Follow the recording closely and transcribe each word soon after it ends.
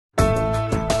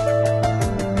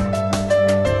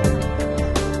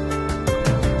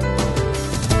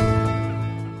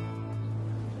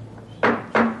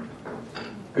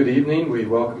Good evening. We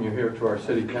welcome you here to our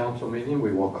City Council meeting.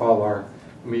 We will call our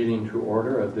meeting to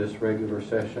order of this regular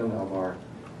session of our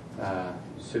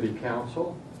City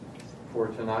Council for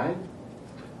tonight.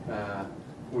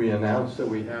 We announce that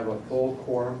we have a full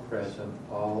quorum present.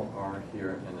 All are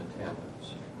here in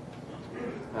attendance.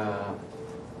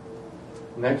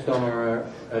 Next on our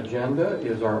agenda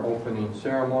is our opening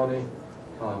ceremony.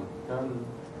 Tom Dunn,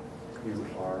 you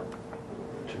are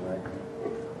tonight.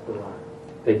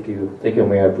 Thank you,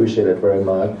 Mayor. I appreciate it very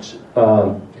much.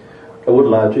 I would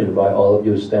like to invite all of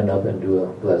you to stand up and do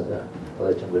a pledge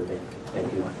with me.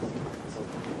 Thank you.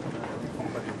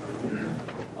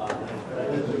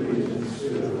 Pledge allegiance to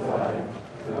the flag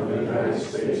of the United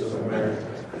States of America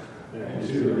and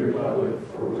to the republic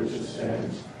for which it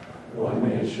stands, one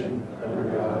nation,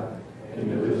 under God,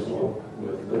 indivisible,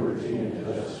 with liberty and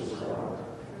justice for all.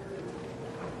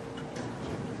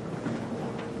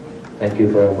 Thank you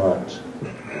very much.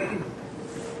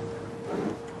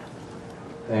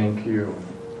 Thank you.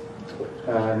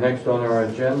 Next on our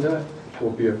agenda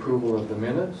will be approval of the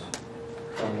minutes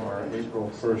from our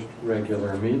April 1st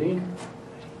regular meeting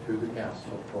to the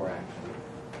council for action.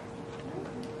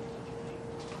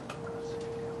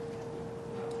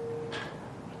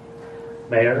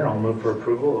 Mayor, I'll move for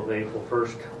approval of the April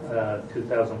 1st,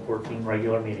 2014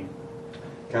 regular meeting.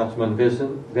 Councilman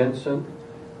Vincent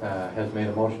has made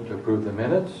a motion to approve the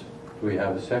minutes. Do we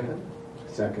have a second?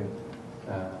 Second.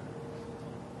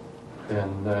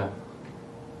 Then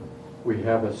we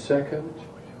have a second.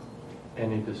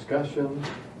 Any discussion?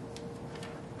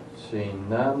 Seeing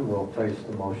none, we'll place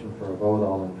the motion for a vote.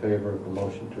 All in favor of the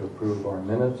motion to approve our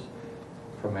minutes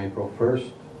from April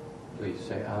 1st, please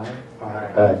say aye.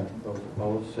 Aye. Those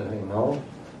opposed say no.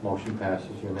 Motion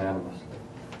passes unanimously.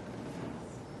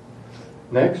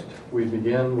 Next, we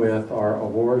begin with our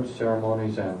awards,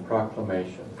 ceremonies, and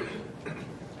proclamations.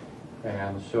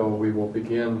 And so we will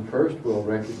begin first. We'll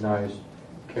recognize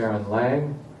Karen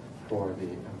Lang for the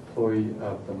Employee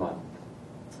of the Month.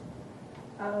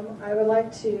 I would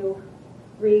like to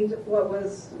read what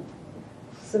was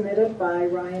submitted by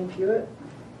Ryan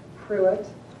Pruitt.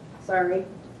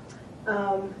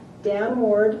 Dan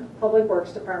Ward, Public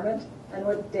Works Department, and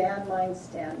would Dan mind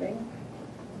standing?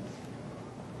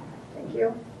 Thank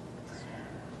you.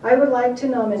 I would like to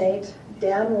nominate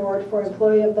Dan Ward for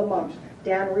Employee of the Month.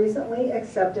 Dan recently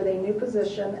accepted a new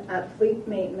position at Fleet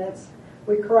Maintenance,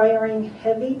 requiring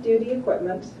heavy-duty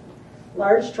equipment,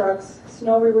 large trucks,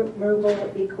 snow removal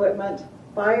equipment,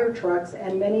 fire trucks,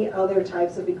 and many other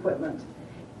types of equipment.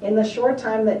 In the short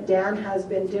time that Dan has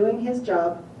been doing his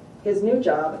new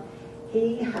job,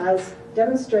 he has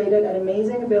demonstrated an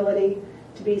amazing ability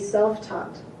to be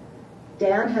self-taught.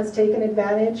 Dan has taken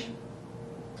advantage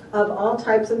of all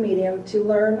types of medium to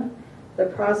learn the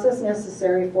process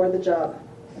necessary for the job.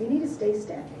 You need to stay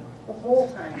standing the whole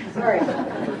time. Sorry.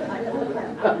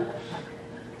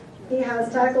 He has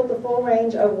tackled the full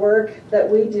range of work that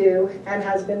we do and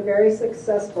has been very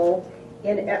successful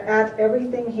at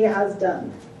everything he has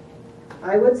done.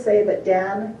 I would say that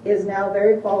Dan is now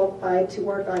very qualified to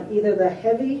work on either the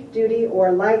heavy duty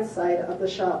or light side of the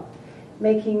shop,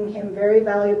 making him very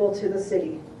valuable to the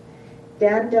city.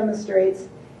 Dan demonstrates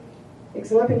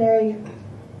exemplary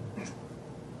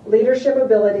leadership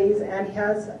abilities and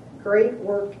has great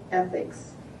work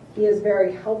ethics. He is a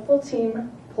very helpful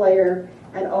team player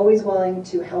and always willing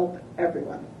to help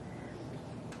everyone.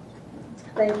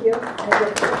 Thank you.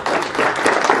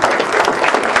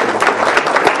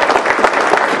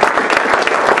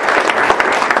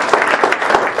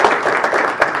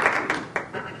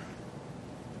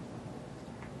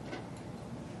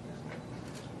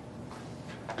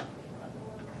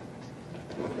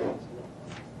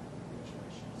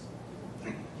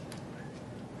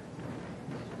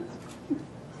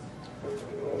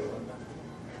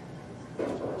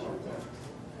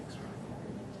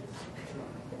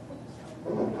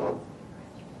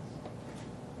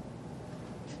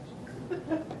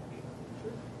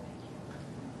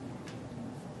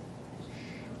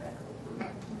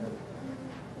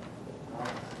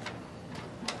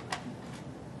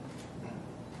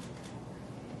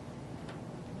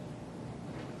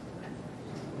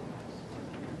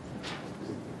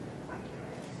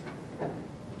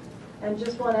 And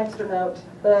just one extra note,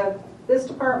 this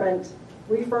department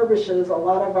refurbishes a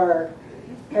lot of our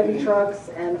heavy trucks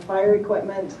and fire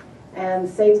equipment and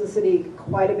saves the city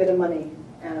quite a bit of money.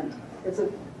 And it's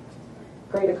a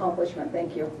great accomplishment.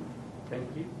 Thank you. Thank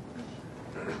you.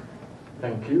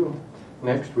 Thank you.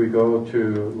 Next, we go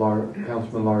to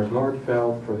Councilman Lars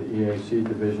Nordfeld for the EAC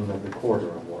Division of the Quarter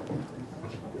Award.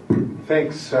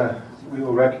 Thanks. We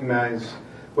will recognize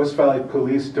West Valley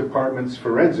Police Department's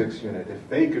Forensics Unit. If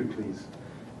they could please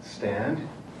stand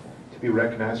to be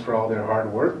recognized for all their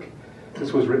hard work.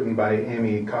 This was written by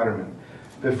Amy Cotterman.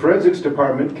 The Forensics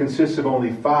Department consists of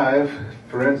only 5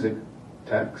 forensic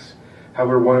techs.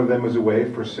 However, one of them was away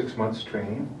for 6 months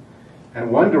training, and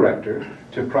 1 director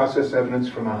to process evidence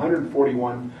from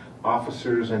 141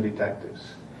 officers and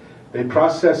detectives. They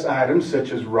process items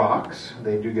such as rocks,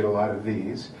 they do get a lot of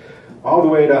these, all the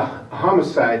way to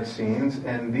homicide scenes,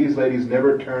 and these ladies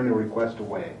never turn a request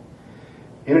away.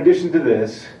 In addition to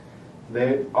this,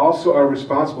 they also are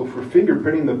responsible for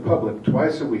fingerprinting the public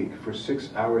twice a week for 6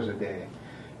 hours a day,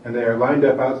 and they are lined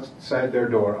up outside their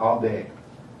door all day.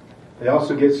 They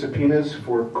also get subpoenas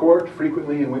for court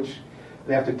frequently, in which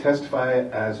they have to testify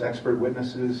as expert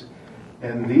witnesses,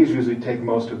 and these usually take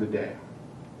most of the day.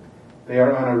 They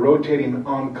are on a rotating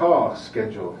on-call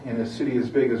schedule in a city as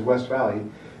big as West Valley.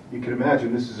 You can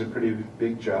imagine this is a pretty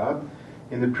big job.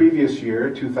 In the previous year,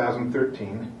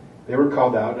 2013, they were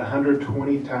called out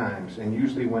 120 times, and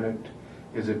usually when it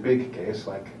is a big case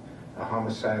like a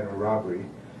homicide or robbery,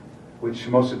 which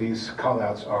most of these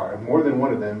call-outs are, more than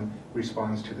one of them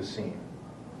responds to the scene.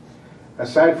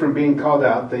 Aside from being called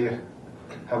out, they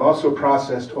have also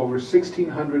processed over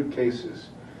 1,600 cases.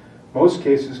 Most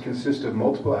cases consist of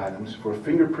multiple items for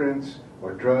fingerprints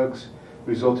or drugs,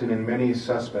 resulting in many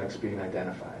suspects being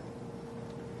identified.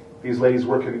 These ladies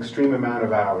work an extreme amount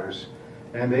of hours,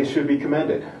 and they should be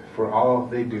commended for all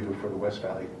they do for the West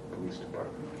Valley Police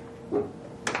Department.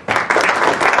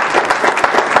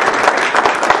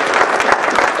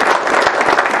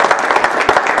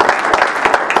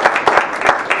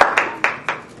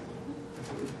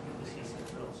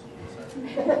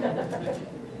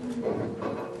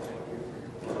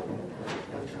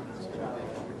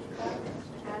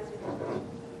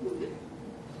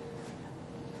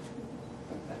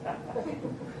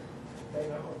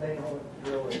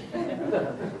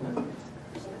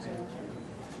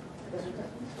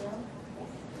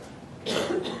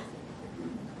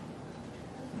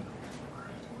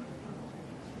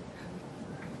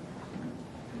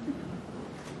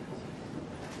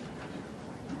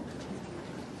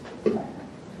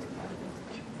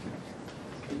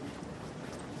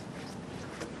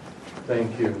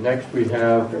 Thank you. Next, we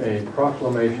have a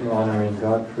proclamation honoring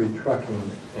Godfrey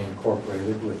Trucking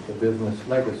Incorporated with the Business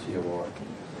Legacy Award.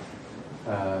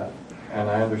 And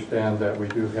I understand that we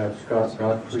do have Scott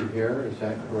Godfrey here, is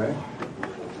that correct?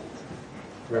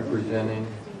 Representing,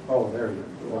 oh, there you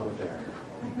are, over there.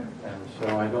 And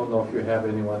so I don't know if you have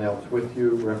anyone else with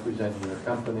you representing your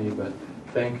company, but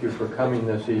thank you for coming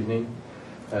this evening.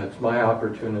 It's my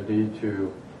opportunity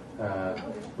to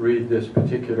read this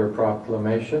particular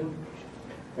proclamation,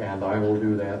 and I will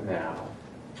do that now.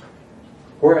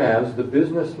 Whereas the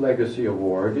Business Legacy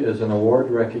Award is an award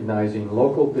recognizing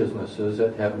local businesses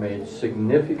that have made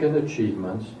significant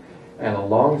achievements and a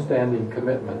long-standing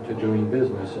commitment to doing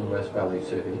business in West Valley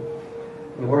City,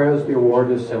 and whereas the award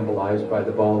is symbolized by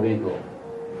the bald eagle.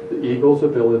 The eagle's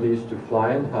abilities to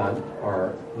fly and hunt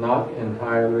are not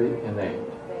entirely innate,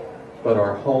 but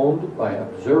are honed by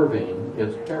observing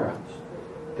its parents.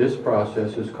 This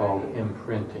process is called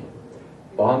imprinting,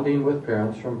 bonding with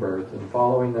parents from birth and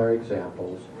following their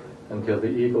examples until the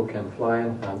eagle can fly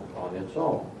and hunt on its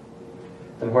own.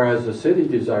 And whereas the city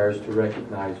desires to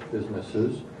recognize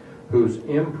businesses whose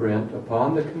imprint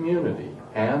upon the community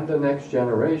and the next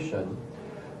generation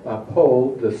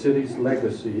uphold the city's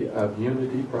legacy of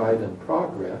unity, pride, and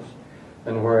progress,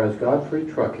 and whereas Godfrey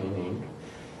Trucking, Inc.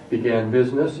 began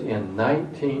business in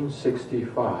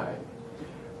 1965,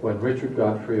 when Richard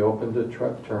Godfrey opened a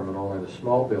truck terminal in a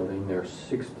small building near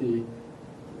 60th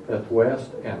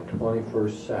West and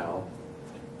 21st South,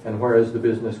 and whereas the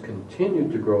business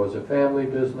continued to grow as a family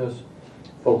business,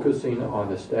 focusing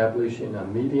on establishing a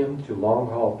medium to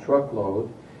long-haul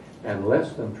truckload and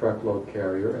less than truckload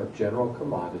carrier of general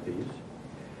commodities,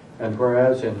 and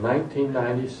whereas in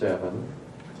 1997,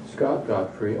 Scott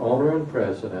Godfrey, owner and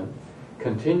president,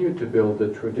 continued to build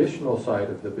the traditional side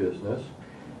of the business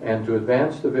and to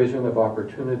advance the vision of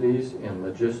opportunities in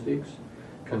logistics,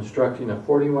 constructing a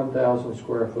 41,000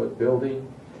 square foot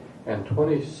building and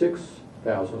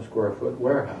 26,000 square foot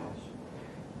warehouse.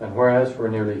 And whereas for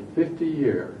nearly 50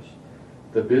 years,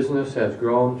 the business has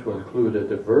grown to include a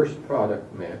diverse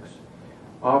product mix,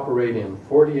 operate in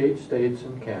 48 states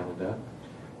and Canada,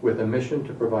 with a mission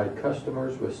to provide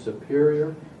customers with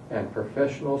superior and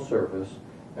professional service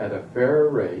at a fair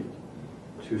rate,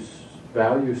 to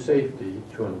value safety,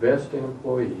 to invest in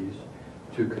employees,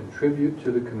 to contribute to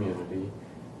the community,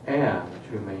 and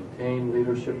to maintain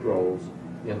leadership roles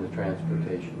in the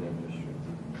transportation industry.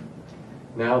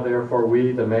 Now therefore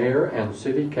we, the Mayor and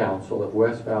City Council of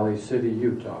West Valley City,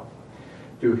 Utah,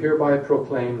 do hereby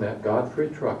proclaim that Godfrey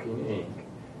Trucking, Inc.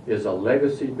 is a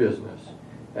legacy business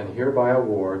and hereby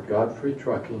award Godfrey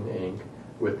Trucking, Inc.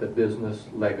 with the Business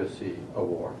Legacy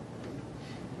Award.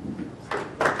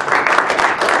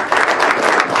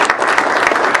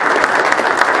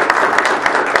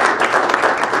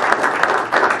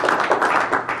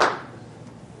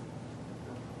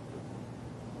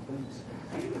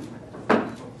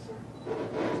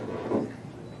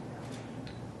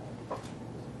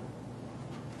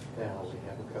 Now we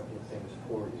have a couple of things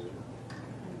for you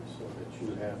so that you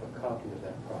have a copy of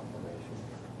that proclamation.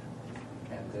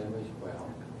 And then as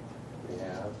well, we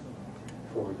have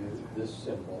for you this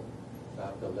symbol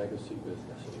of the Legacy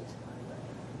Business Award.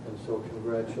 And so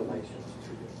congratulations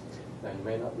to you. Now you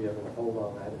may not be able to hold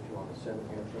on that. If you want to send it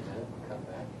here for a minute and come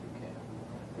back, you can.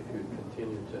 If you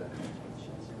continue to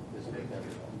visit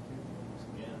everyone.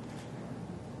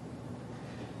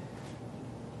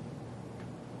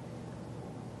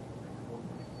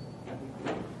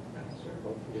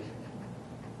 Don't forget.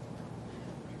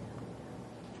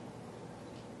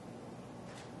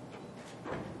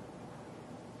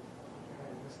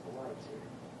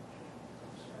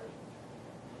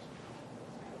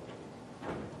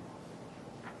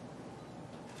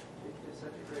 Such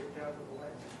a great job with the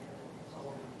lights.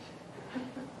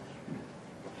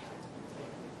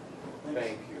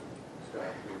 Thank you,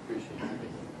 Scott. We appreciate you being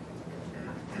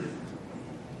here.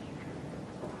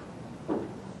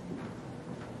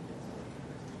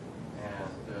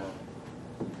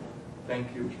 And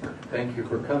thank you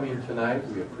for coming tonight.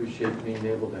 We appreciate being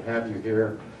able to have you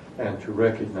here and to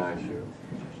recognize you.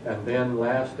 And then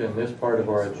last in this part of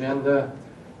our agenda,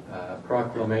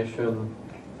 proclamation,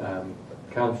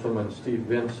 Councilman Steve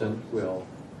Vincent will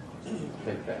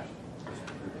take that.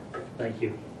 Thank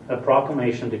you. A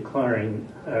proclamation declaring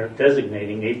or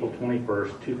designating April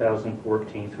 21st,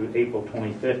 2014 through April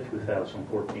 25th,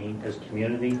 2014 as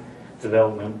Community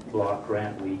Development Block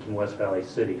Grant Week in West Valley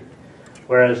City.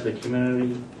 Whereas the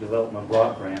Community Development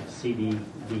Block Grant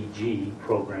CDBG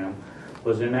program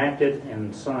was enacted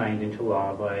and signed into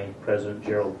law by President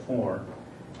Gerald Ford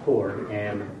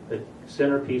and the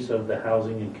centerpiece of the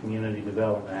Housing and Community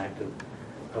Development Act of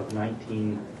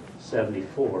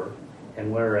 1974.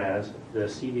 And whereas the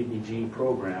CDBG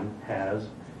program has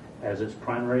as its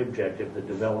primary objective the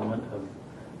development of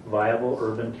viable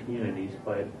urban communities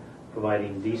by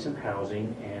providing decent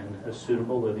housing and a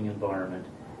suitable living environment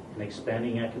and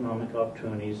expanding economic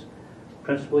opportunities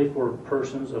principally for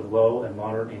persons of low and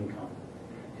moderate income.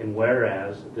 And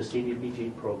whereas the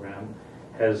CDBG program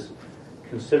has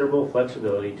considerable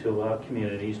flexibility to allow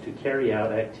communities to carry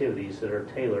out activities that are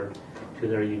tailored to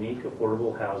their unique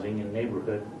affordable housing and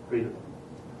neighborhood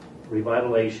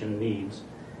revitalization needs,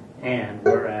 and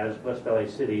whereas West Valley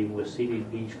City with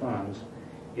CDBG funds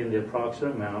in the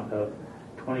approximate amount of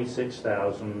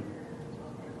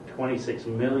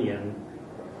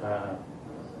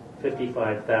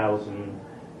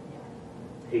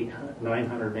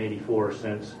 $26,055,984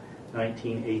 since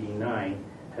 1989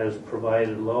 has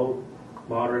provided low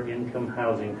moderate income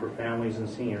housing for families and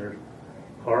seniors,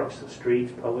 parks,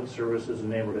 streets, public services, and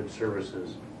neighborhood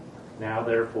services. Now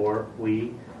therefore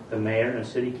we, the Mayor and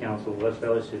City Council of West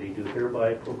Valley City, do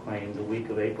hereby proclaim the week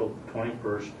of April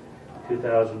 21st,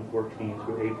 2014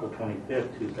 through April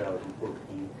 25th,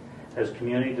 2014 as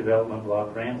Community Development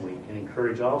Block Grant Week and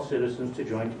encourage all citizens to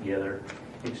join together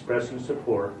in expressing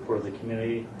support for the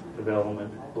Community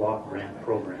Development Block Grant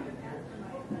Program.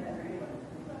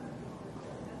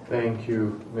 Thank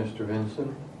you, Mr.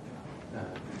 Vincent.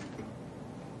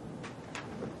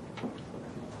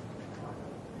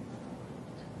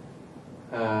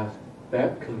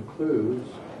 That concludes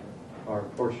our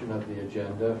portion of the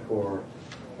agenda for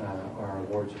our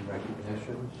awards and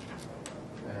recognitions.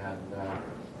 And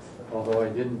although I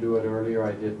didn't do it earlier,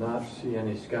 I did not see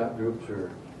any scout groups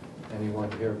or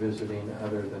anyone here visiting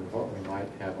other than what we might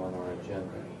have on our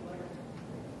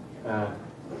agenda.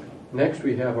 Next,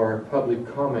 we have our public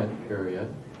comment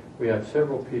period. We have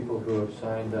several people who have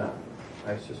signed up.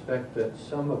 I suspect that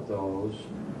some of those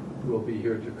will be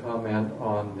here to comment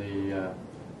on the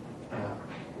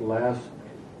last,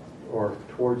 or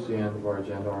towards the end of our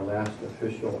agenda, our last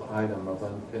official item of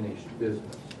unfinished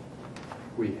business.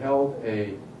 We held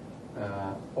a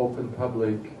open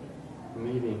public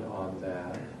meeting on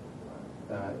that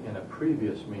in a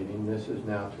previous meeting. This is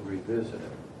now to revisit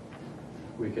it.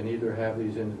 We can either have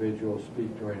these individuals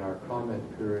speak during our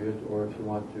comment period, or if you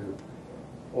want to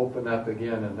open up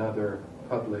again another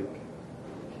public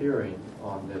hearing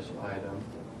on this item,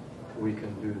 we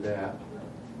can do that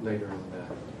later in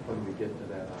when we get to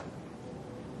that item.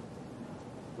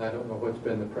 I don't know what's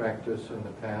been the practice in the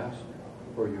past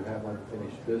where you have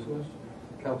unfinished business.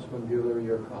 Councilman Bueller,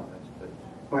 your comments, please.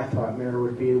 My thought, Mayor,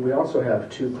 would be we also have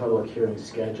 2 public hearings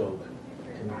scheduled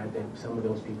tonight, and some of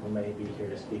those people may be here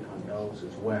to speak on those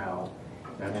as well.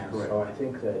 That's and correct. So I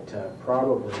think that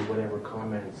probably whatever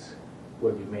comments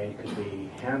would be made could be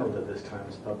handled at this time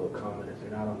as public comment. If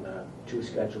they're not on the 2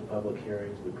 scheduled public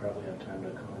hearings, we probably have time to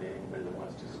accommodate anybody that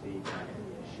wants to speak on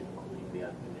any issue, including the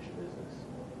unfinished business.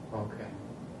 Okay.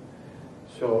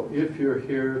 So if you're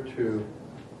here to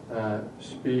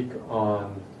speak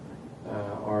on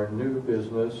our new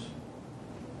business,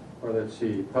 or let's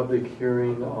see, public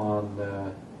hearing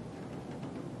on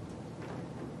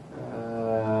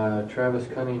Travis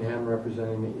Cunningham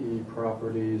representing the E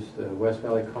Properties, the West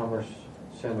Valley Commerce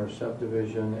Center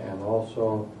subdivision, and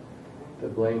also the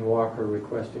Blaine Walker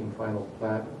requesting final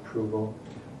plat approval,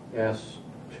 S2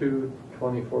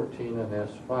 2014 and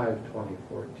S5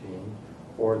 2014,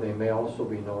 or they may also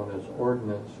be known as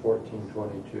Ordinance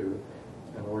 1422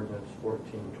 and Ordinance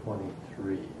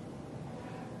 1423.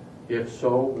 If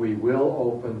so, we will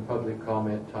open public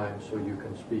comment time so you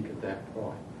can speak at that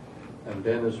point. And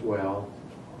then as well,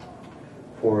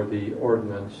 for the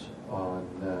ordinance on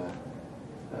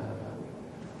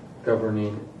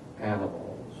governing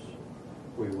animals,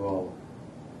 we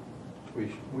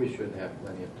should have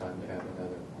plenty of time to have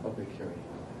another public hearing on that.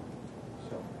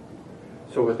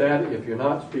 So with that, if you're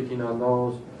not speaking on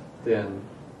those, then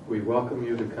we welcome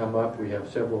you to come up. We have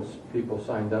several people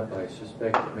signed up. I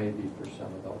suspect it may be for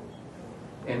some of those.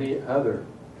 Any other?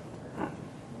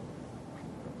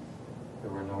 There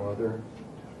were no other.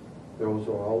 Those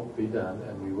will all be done,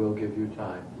 and we will give you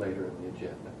time later in the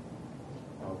agenda.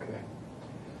 Okay.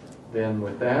 Then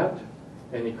with that,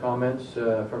 any comments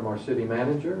from our city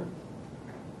manager?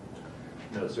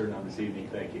 No, sir, not this evening.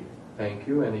 Thank you. Thank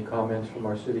you. Any comments from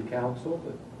our city council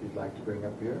that you'd like to bring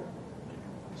up here?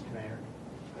 Mr. Mayor.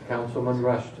 Councilman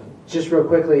Rushton. Just real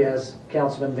quickly, as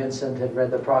Councilman Vincent had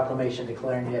read the proclamation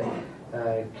declaring it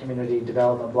Community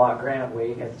Development Block Grant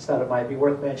Week, I just thought it might be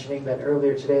worth mentioning that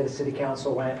earlier today the City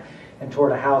Council went and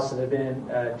toured a house that had been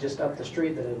just up the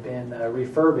street that had been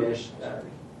refurbished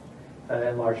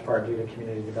in large part due to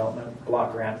Community Development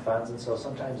Block Grant funds. And so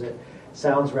sometimes it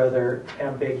sounds rather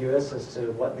ambiguous as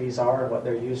to what these are and what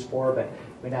they're used for, but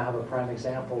we now have a prime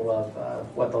example of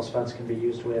what those funds can be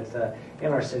used with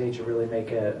in our city to really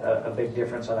make a big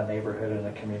difference on a neighborhood and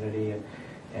a community.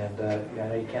 And I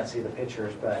know you can't see the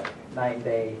pictures, but night and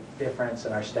day difference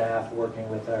in our staff working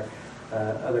with our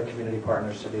other community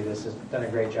partners to do this has done a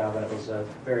great job, and it was a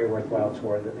very worthwhile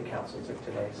tour that the council took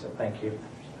today, so thank you.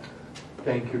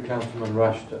 Thank you, Councilman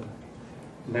Rushton.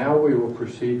 Now we will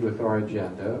proceed with our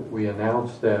agenda. We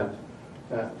announced that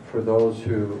for those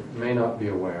who may not be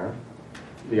aware,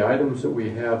 the items that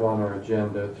we have on our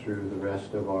agenda through the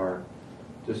rest of our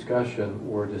discussion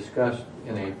were discussed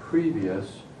in a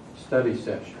previous study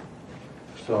session.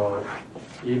 So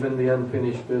even the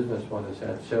unfinished business one has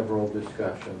had several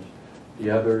discussions. The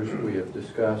others we have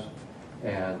discussed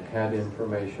and had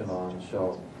information on.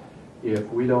 So if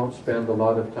we don't spend a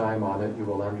lot of time on it, you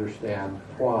will understand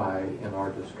why in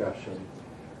our discussion,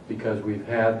 because we've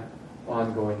had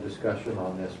ongoing discussion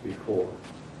on this before.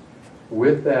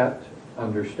 With that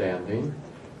understanding,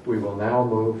 we will now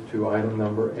move to item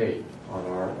number 8 on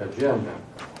our agenda.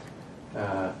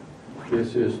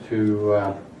 This is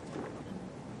to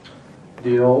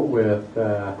deal with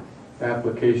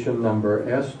application number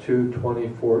S2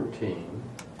 2014,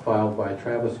 filed by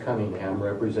Travis Cunningham,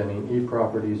 representing E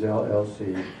Properties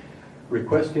LLC,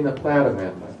 requesting a plat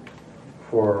amendment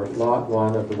for Lot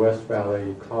 1 of the West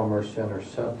Valley Commerce Center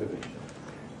subdivision.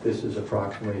 This is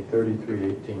approximately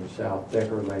 3318 South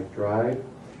Decker Lake Drive.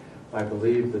 I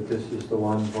believe that this is the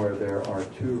one where there are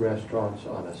 2 restaurants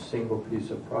on a single piece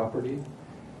of property,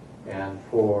 and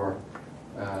for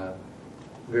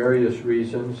various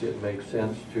reasons it makes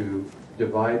sense to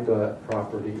divide the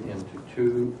property into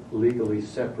 2 legally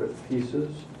separate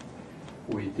pieces.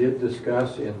 We did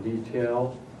discuss in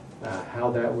detail how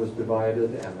that was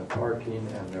divided and the parking,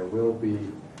 and there will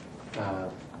be,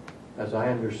 as I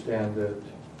understand it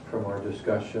from our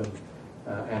discussion,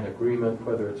 an agreement,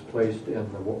 whether it's placed in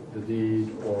the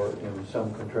deed or in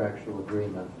some contractual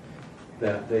agreement,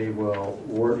 that they will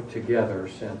work together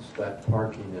since that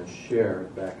parking is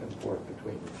shared back and forth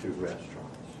between the 2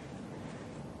 restaurants.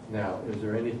 Now, is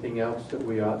there anything else that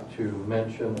we ought to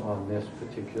mention on this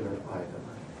particular item?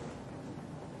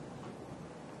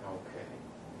 Okay.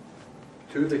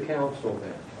 To the council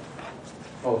then.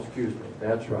 Oh, excuse me,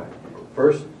 that's right.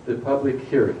 First, the public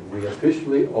hearing. We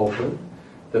officially open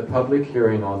the public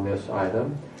hearing on this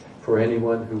item for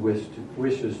anyone who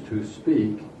wishes to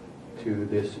speak to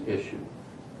this issue?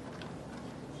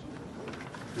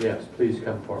 Yes, please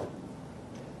come forward.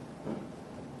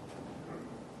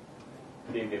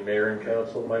 Good evening, Mayor and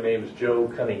Council. My name is Joe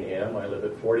Cunningham. I live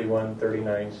at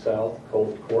 4139 South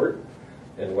Colt Court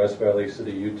in West Valley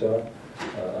City, Utah.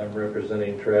 I'm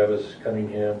representing Travis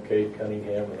Cunningham, Kate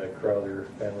Cunningham, and the Crowther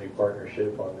Family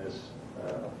Partnership on this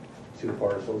 2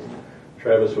 parcels.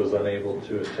 Travis was unable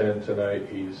to attend tonight.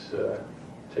 He's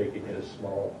taking his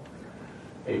small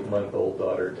 8-month-old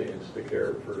daughter to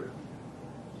Instacare for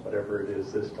whatever it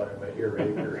is this time of year,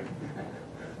 or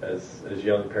as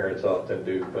young parents often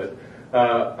do. But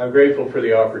I'm grateful for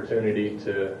the opportunity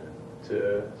to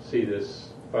see this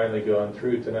finally gone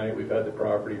through tonight. We've had the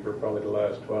property for probably the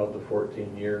last 12 to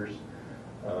 14 years.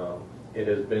 It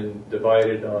has been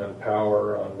divided on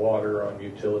power, on water, on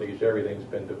utilities. Everything's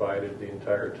been divided the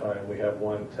entire time. We have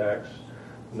one tax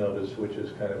notice, which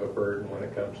is kind of a burden when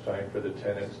it comes time for the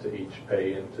tenants to each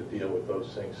pay and to deal with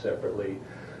those things separately.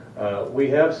 We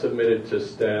have submitted to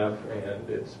staff, and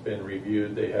it's been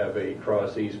reviewed. They have a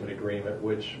cross easement agreement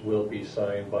which will be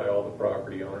signed by all the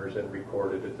property owners and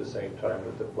recorded at the same time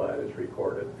that the plat is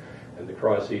recorded. And the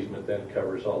cross easement then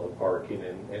covers all the parking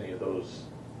and any of those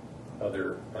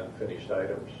other unfinished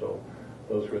items. So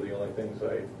those were the only things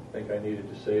I think I needed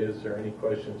to say. Is there any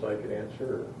questions I could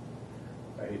answer? Or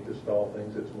I hate to stall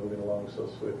things. It's moving along so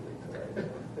swiftly tonight.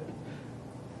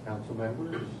 Council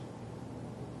members?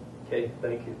 Okay,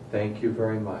 thank you. Thank you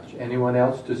very much. Anyone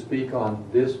else to speak on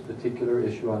this particular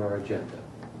issue on our agenda?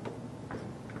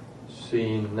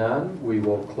 Seeing none, we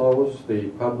will close the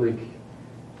public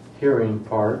hearing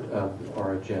part of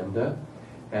our agenda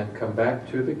and come back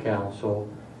to the council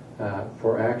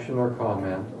for action or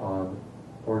comment on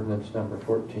ordinance number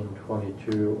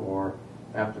 1422 or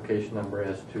application number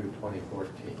S2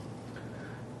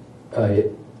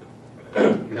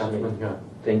 2014. Councilman Gunn.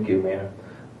 Thank you, Mayor.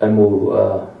 I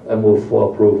move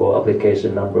for approval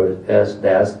application number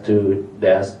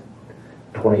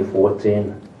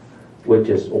S-2-2014, which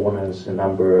is ordinance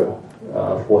number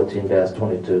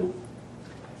 14-22.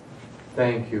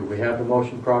 Thank you. We have the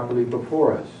motion properly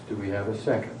before us. Do we have a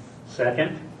second?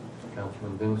 Second?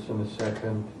 Councilman Vinson, a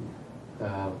second.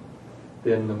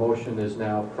 Then the motion is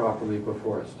now properly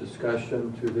before us.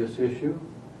 Discussion to this issue?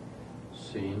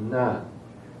 Seeing none.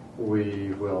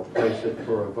 We will place it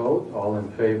for a vote. All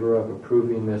in favor of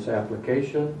approving this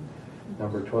application,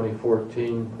 number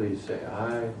 2014, please say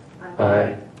aye.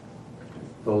 Aye.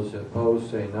 Those opposed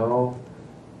say no.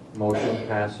 Motion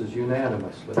passes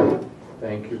unanimously.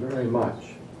 Thank you very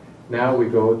much. Now we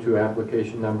go to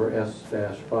application number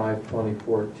S-5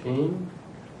 2014.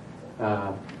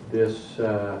 This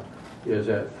is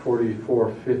at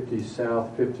 4450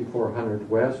 South, 5400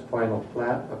 West, final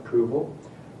plat approval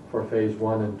for phase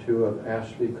 1 and 2 of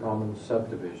Ashley Commons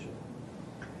subdivision.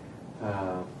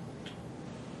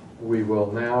 We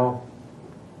will now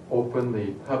open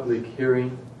the public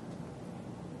hearing.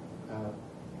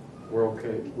 We're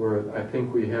okay. I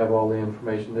think we have all the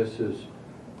information. Is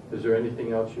there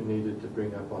anything else you needed to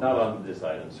bring up on Not this? on this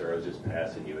item, sir. I was just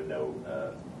passing you a note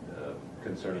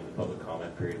concerning the public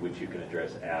comment period, which you can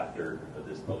address after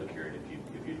this public hearing if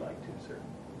you'd like to, sir.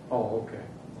 Oh, okay.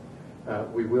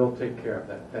 We will take care of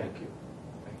that. Thank you.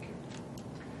 Thank you.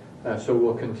 So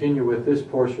we'll continue with this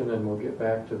portion, and we'll get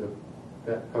back to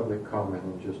that public comment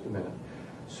in just a minute.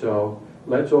 So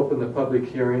let's open the public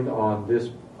hearing on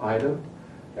this item,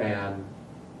 and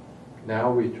now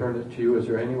we turn it to you. Is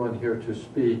there anyone here to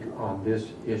speak on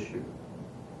this issue?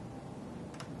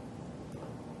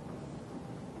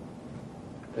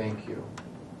 Thank you.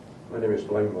 My name is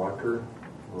Blaine Walker.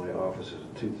 My office is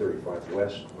at 235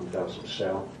 West, 1000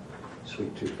 South,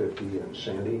 Suite 250 in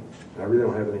Sandy. I really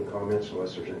don't have any comments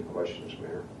unless there's any questions,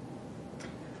 Mayor.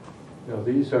 No,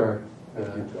 these are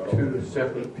two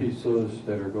separate pieces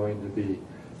that are going to be,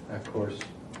 of course,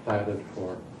 platted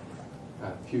for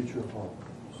future homes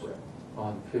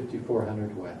on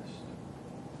 5400 West.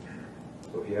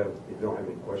 So if you don't have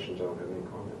any questions, I don't have any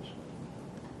comments.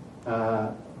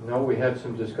 No, we had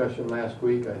some discussion last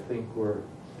week. I think we're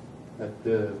at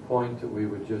the point that we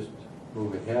would just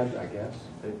move ahead, I guess.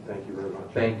 Thank you very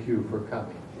much. Thank you for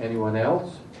coming. Anyone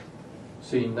else?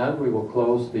 Seeing none, we will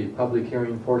close the public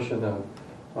hearing portion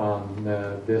on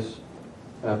this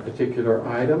particular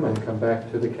item and come back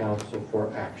to the council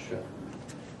for action.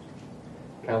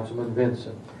 Councilman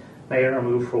Vinson. Mayor, I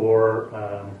move for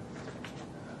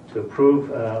to approve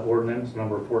ordinance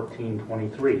number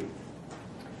 1423.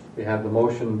 We have the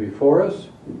motion before us.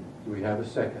 Do we have a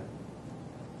second?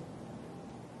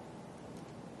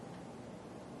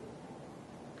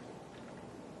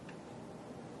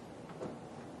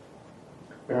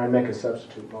 Mayor, I make a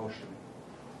substitute motion.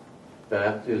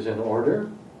 That is in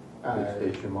order.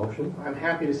 Please state your motion. I'm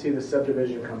happy to see the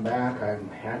subdivision come back. I'm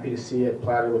happy to see it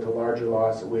platted with the larger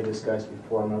lots that we discussed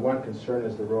before. My one concern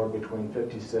is the road between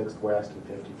 56th West and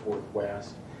 54th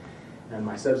West. And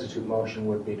my substitute motion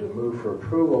would be to move for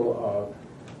approval of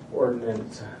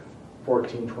ordinance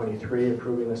 1423,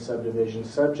 approving the subdivision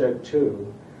subject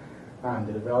to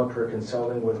the developer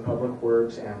consulting with Public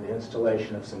Works and the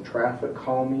installation of some traffic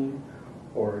calming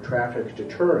or traffic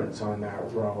deterrence on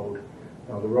that road.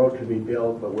 Now, the road could be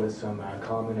built, but with some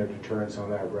calming or deterrence on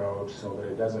that road so that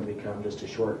it doesn't become just a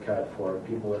shortcut for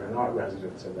people that are not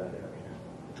residents of that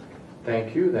area.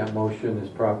 Thank you. That motion is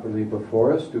properly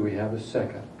before us. Do we have a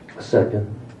second?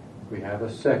 Second. We have a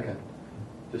second.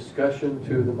 Discussion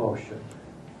to the motion.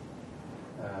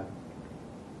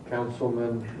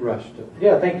 Councilman Rushton.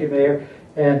 Yeah, thank you, Mayor,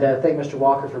 and thank Mr.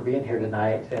 Walker for being here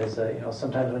tonight. As you know,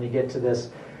 sometimes when you get to this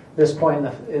point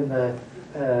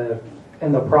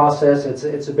in the process,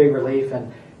 it's a big relief,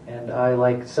 and I,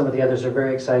 like some of the others, are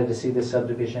very excited to see this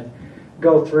subdivision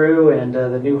go through, and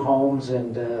the new homes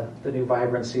and the new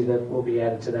vibrancy that will be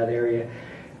added to that area.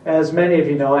 As many of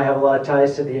you know, I have a lot of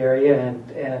ties to the area,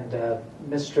 and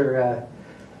Mr.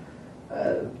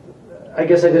 I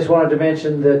guess I just wanted to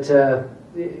mention that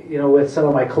you know, with some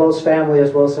of my close family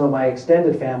as well as some of my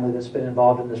extended family that's been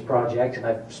involved in this project, and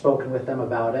I've spoken with them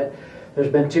about it. There's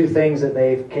been two things that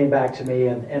they've came back to me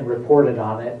and reported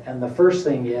on it. And the first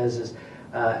thing is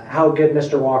how good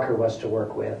Mr. Walker was to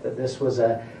work with. That this was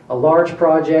a large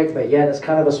project, but yet it's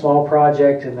kind of a small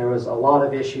project, and there was a lot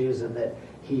of issues, and that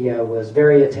he was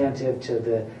very attentive to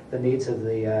the needs of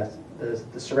the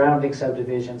surrounding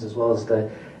subdivisions as well as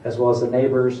the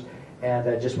neighbors.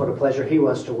 And just what a pleasure he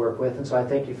was to work with. And so I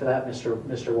thank you for that,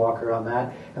 Mr. Walker, on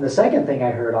that. And the second thing I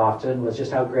heard often was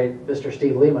just how great Mr.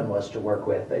 Steve Lehman was to work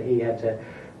with, that he had to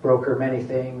broker many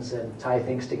things and tie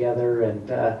things together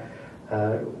and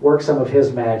work some of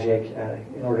his magic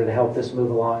in order to help this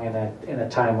move along in a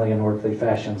timely and orderly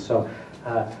fashion. So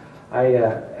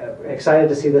I'm excited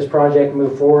to see this project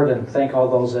move forward, and thank all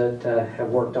those that have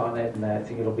worked on it. And I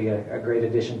think it'll be a great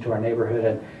addition to our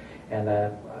neighborhood. And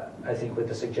I think with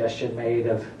the suggestion made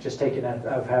of just having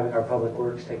our Public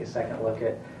Works take a second look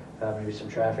at maybe some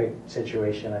traffic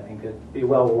situation, I think it'd be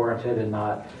well warranted and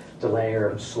not delay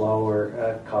or slow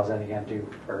or cause any undue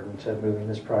burden to moving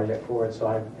this project forward. So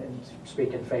I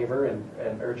speak in favor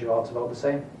and urge you all to vote the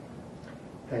same.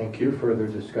 Thank you. Further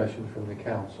discussion from the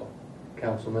council.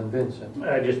 Councilman Vincent.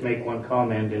 I just make one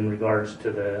comment in regards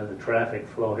to the traffic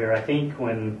flow here. I think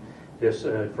when this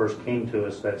first came to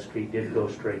us, that street did go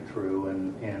straight through,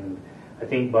 and I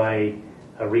think by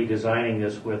redesigning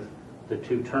this with the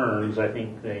two turns, I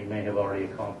think they may have already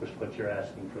accomplished what you're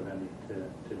asking for them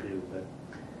to do, but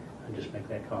I just make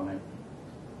that comment.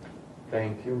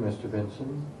 Thank you, Mr.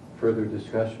 Vincent. Further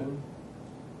discussion?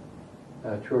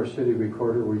 To our city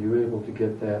recorder, were you able to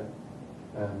get that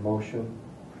motion,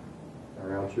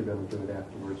 or else you're going to do it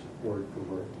afterwards, word for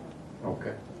word?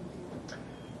 Okay.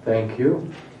 Thank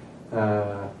you.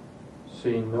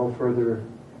 Seeing no further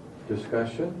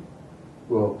discussion,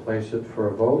 we'll place it for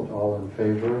a vote. All in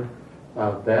favor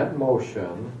of that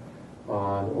motion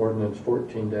on ordinance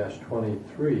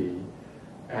 14-23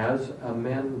 as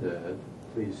amended,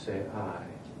 please say aye.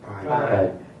 Aye.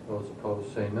 Aye. Those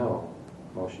opposed say no.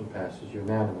 Motion passes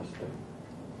unanimously.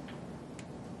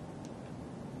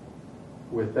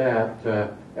 With that,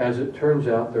 as it turns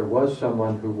out, there was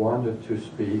someone who wanted to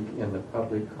speak in the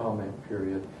public comment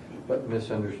period but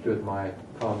misunderstood my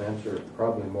comments, or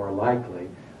probably more likely,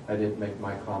 I didn't make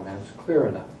my comments clear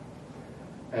enough.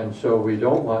 And so we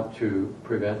don't want to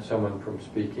prevent someone from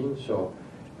speaking, so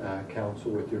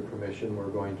council, with your permission, we're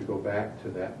going to go back to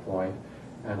that point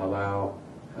and allow,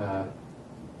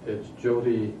 it's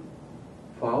Jody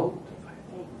Fault?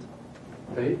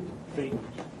 Fate? Fate.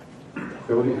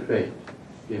 Jody Fate,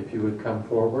 if you would come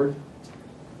forward.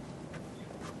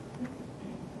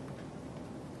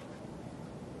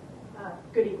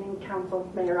 Good evening, Council,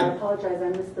 Mayor. I apologize, I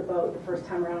missed the boat the first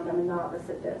time around. I'm a novice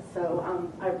at this, so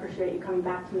I appreciate you coming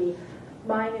back to me.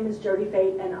 My name is Jody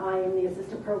Fate, and I am the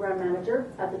Assistant Program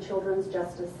Manager at the Children's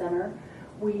Justice Center.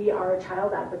 We are a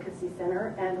child advocacy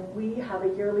center, and we have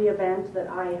a yearly event that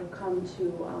I have come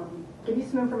to give you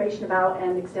some information about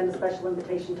and extend a special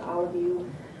invitation to all of you.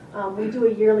 We do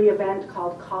a yearly event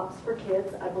called Cops for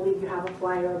Kids. I believe you have a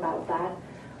flyer about that.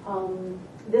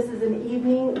 This is an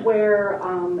evening where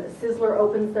Sizzler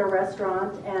opens their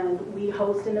restaurant, and we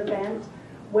host an event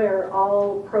where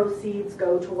all proceeds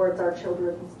go towards our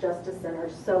Children's Justice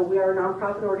Centers. So we are a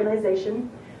nonprofit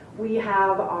organization. We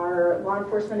have our law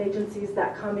enforcement agencies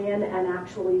that come in and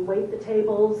actually wait the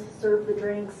tables, serve the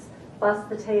drinks, bus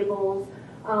the tables.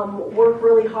 work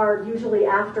really hard, usually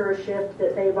after a shift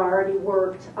that they've already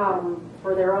worked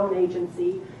for their own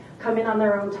agency, come in on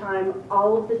their own time.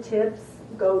 All of the tips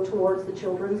go towards the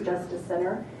Children's Justice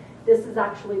Center. This is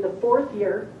actually the 4th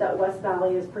year that West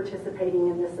Valley is participating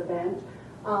in this event.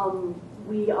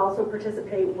 We also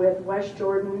participate with West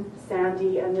Jordan,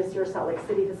 Sandy, and this year Salt Lake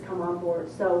City has come on board.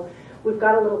 So we've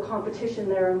got a little competition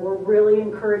there, and we're really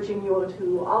encouraging you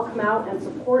to all come out and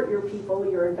support your people,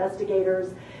 your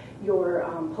investigators, your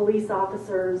police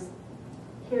officers,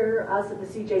 here, us at the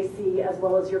CJC, as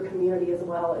well as your community as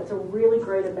well. It's a really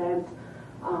great event.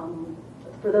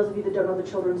 For those of you that don't know the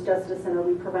Children's Justice Center,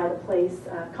 we provide a place,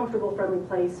 a comfortable, friendly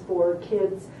place for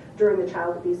kids during the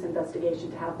child abuse investigation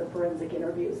to have the forensic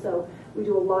interview. So we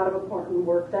do a lot of important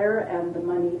work there, and the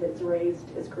money that's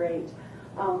raised is great.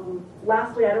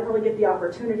 Lastly, I don't really get the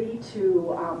opportunity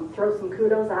to throw some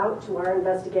kudos out to our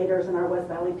investigators and our West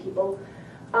Valley people,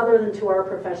 other than to our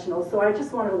professionals. So I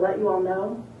just wanted to let you all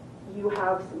know you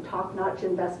have some top-notch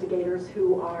investigators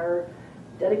who are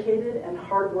dedicated and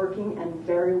hardworking and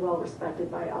very well respected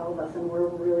by all of us, and we're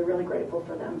really, really grateful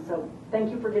for them. So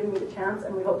thank you for giving me the chance,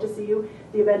 and we hope to see you.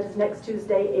 The event is next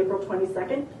Tuesday, April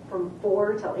 22nd, from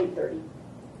 4 till 8:30.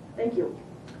 Thank you.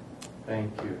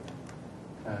 Thank you.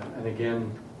 And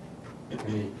again,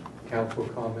 any council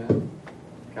comment?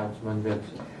 Councilman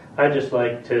Vincent. I'd just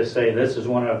like to say this is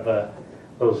one of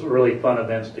those really fun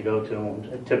events to go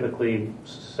to. Typically,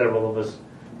 several of us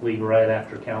leave right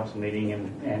after council meeting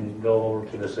and go over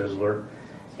to the Sizzler.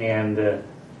 And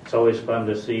it's always fun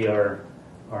to see our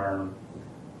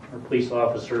police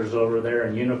officers over there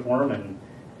in uniform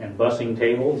and bussing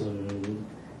tables and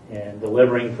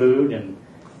delivering food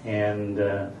and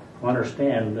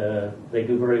understand they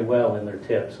do very well in their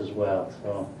tips as well.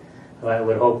 So I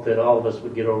would hope that all of us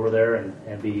would get over there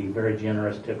and be very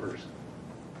generous tippers.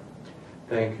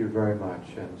 Thank you very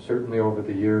much. And certainly over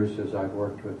the years, as I've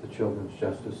worked with the Children's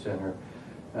Justice Center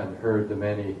and heard the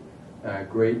many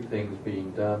great things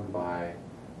being done by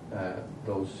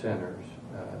those centers,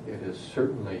 it is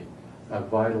certainly a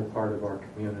vital part of our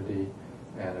community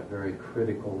and a very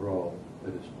critical role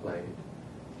that is played.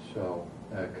 So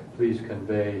please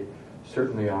convey,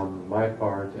 certainly on my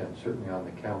part and certainly on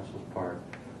the council's part,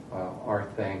 our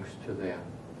thanks to them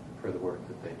for the work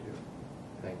that they do.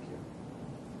 Thank you.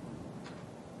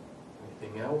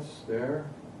 Anything else there?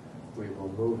 We will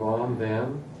move on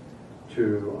then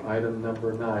to item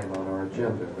number 9 on our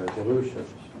agenda,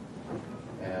 resolutions.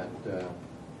 And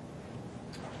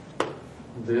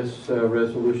this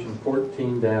resolution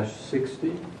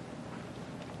 14-60,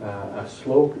 a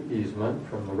slope easement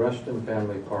from the Rushton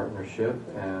Family Partnership,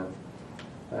 and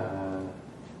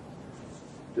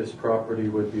this property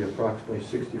would be approximately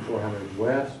 6400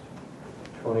 west,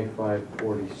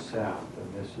 2540 south,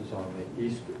 and this is on the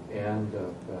east end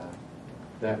of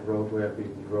that roadway. I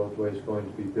believe the roadway is going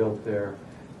to be built there,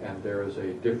 and there is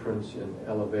a difference in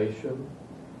elevation,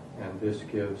 and this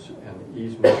gives an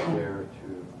easement there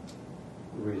to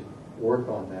work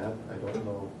on that. I don't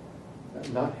know,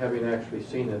 not having actually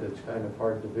seen it, it's kind of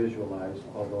hard to visualize,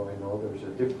 although I know there's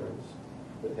a difference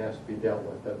that has to be dealt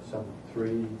with. That's some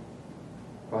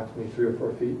approximately 3 or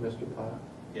 4 feet, Mr. Pott?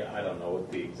 Yeah, I don't know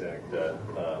what the exact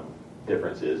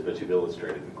difference is, but you've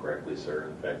illustrated it correctly, sir.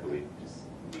 In fact, we just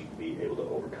need to be able to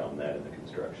overcome that in the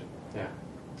construction. Yeah.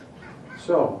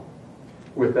 So,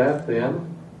 with that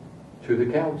then, to the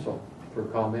council for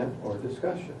comment or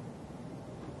discussion.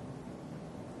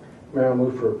 Mayor, I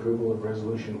move for approval of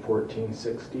Resolution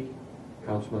 1460.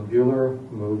 Councilman Bueller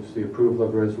moves the approval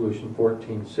of Resolution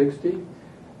 1460,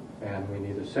 and we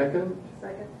need a second.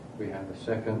 Second. We have a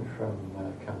second from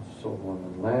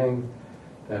Councilwoman Lang.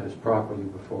 That is properly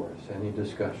before us. Any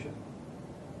discussion?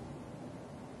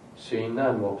 Seeing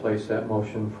none, we'll place that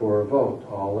motion for a vote.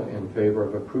 All in favor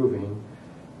of approving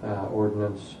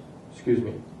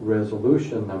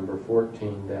resolution number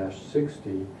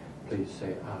 14-60, please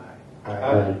say aye.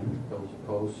 Aye. Those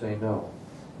opposed say no.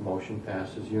 Motion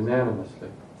passes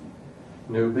unanimously.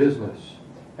 New business.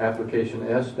 Application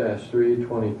S-3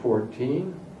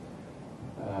 2014.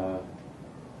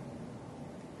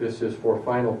 This is for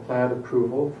final plat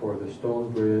approval for the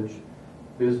Stonebridge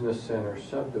Business Center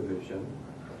subdivision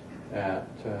at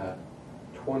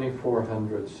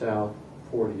 2400 South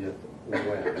 40th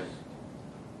West.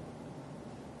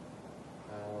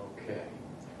 Okay.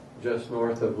 Just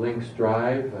north of Links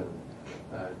Drive and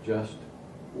just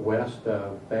west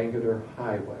of Bangerter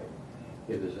Highway.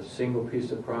 It is a single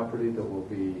piece of property that will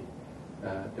be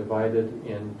divided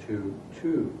into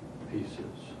 2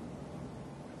 pieces.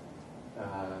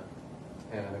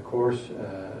 And of course,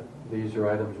 these are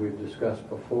items we've discussed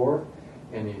before.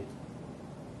 Any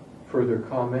further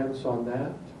comments on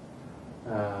that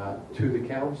to the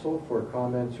council for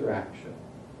comments or action?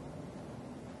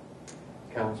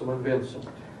 Councilman Vincent.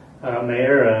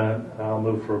 Mayor, I'll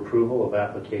move for approval of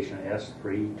application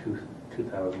S3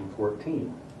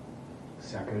 2014.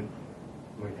 Second.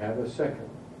 We have a second.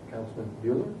 Councilman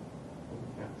Bueller?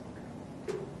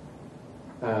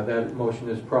 Yeah. That motion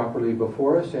is properly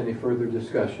before us. Any further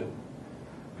discussion?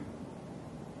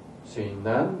 Seeing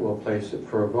none, we'll place it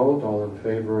for a vote. All in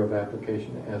favor of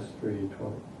application S3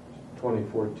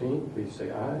 2014, please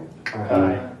say aye.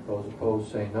 Aye. Those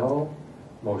opposed say no.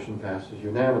 Motion passes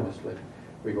unanimously.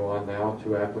 We go on now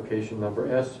to application number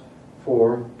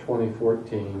S4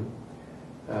 2014,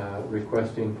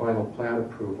 requesting final plat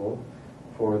approval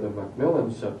for the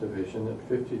McMillan subdivision at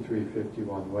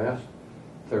 5351 West,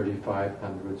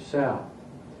 3500 South.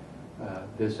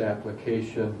 This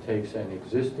application takes an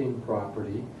existing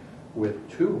property with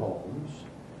 2 homes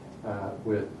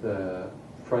with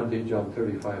frontage on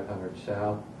 3500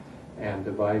 South and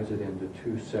divides it into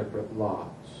 2 separate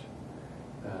lots.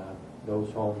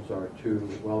 Those homes are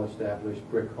 2 well-established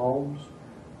brick homes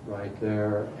right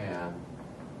there, and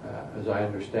as I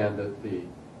understand it, the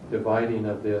dividing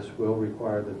of this will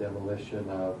require the demolition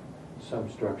of some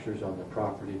structures on the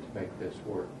property to make this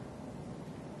work.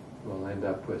 We'll end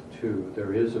up with 2.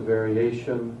 There is a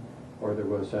variation, or there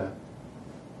was a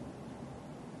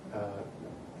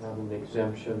not an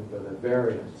exemption, but a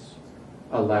variance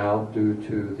allowed due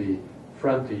to the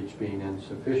frontage being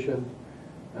insufficient,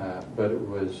 but it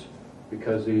was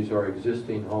because these are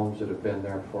existing homes that have been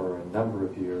there for a number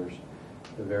of years.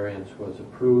 The variance was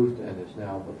approved and is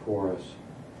now before us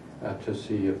to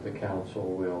see if the council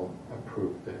will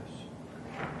approve this.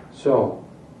 So,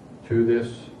 to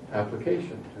this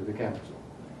application, to the council.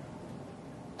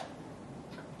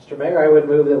 Mr. Mayor, I would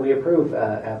move that we approve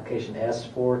application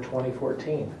S4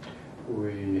 2014.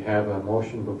 We have a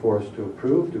motion before us to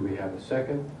approve. Do we have a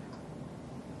second?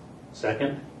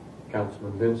 Second?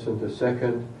 Councilman Vincent, a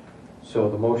second. So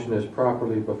the motion is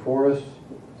properly before us.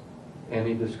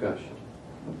 Any discussion?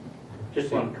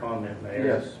 Just one comment, Mayor.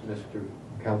 Yes, Mr.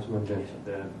 Councilman Vincent.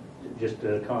 Just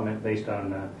a comment based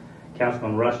on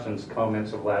Councilman Rushton's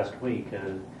comments of last week,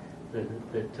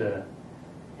 that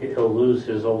he'll lose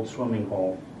his old swimming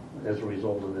hole as a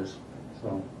result of this.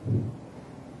 So,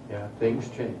 yeah, things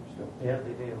change, don't they? Yeah,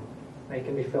 they do.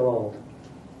 Making me feel old.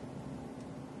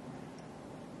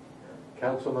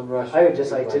 Councilman Rush. I would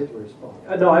just like to respond.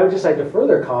 No, I would just like to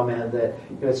further comment that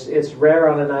it's rare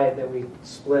on a night that we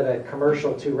split a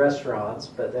commercial 2 restaurants,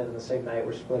 but then the same night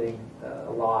we're splitting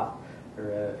a lot,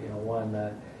 or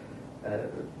one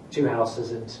 2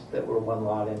 houses that were 1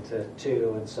 lot into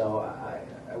 2, and so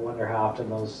I wonder how often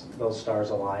those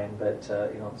stars align. But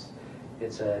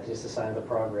it's just a sign of the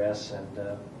progress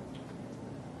and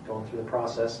going through the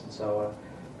process, and so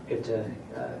good to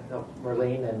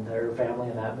Merlene and her family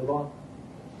and that move on.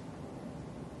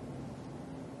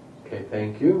 Okay,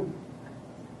 thank you.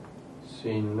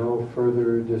 Seeing no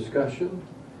further discussion,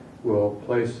 we'll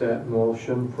place that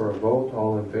motion for a vote.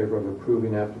 All in favor of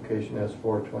approving application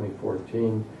S4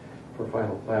 2014 for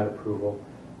final plat approval,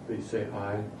 please say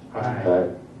aye. Aye.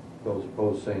 Those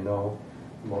opposed say no.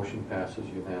 Motion passes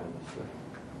unanimously.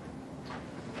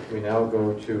 We now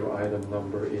go to item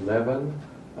number 11,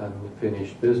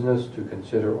 unfinished business, to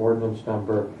consider ordinance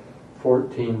number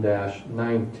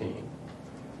 14-19.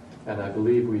 And I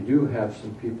believe we do have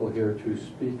some people here to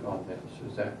speak on this.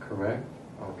 Is that correct?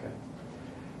 Okay.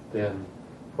 Then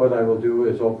what I will do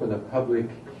is open a public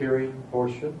hearing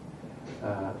portion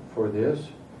for this.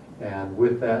 And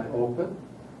with that open,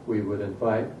 we would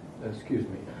invite, excuse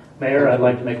me. Mayor, I'd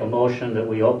like to make a motion that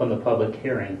we open the public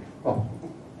hearing. Oh.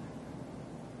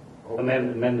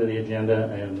 Amend to the agenda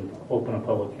and open a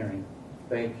public hearing.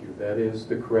 Thank you. That is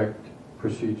the correct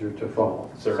procedure to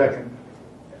follow. Sir. Second.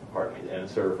 Pardon me. And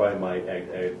sir, if I might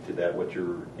add to that, what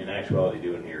you're in actuality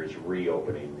doing here is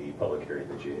reopening the public hearing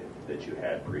that you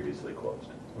had previously closed.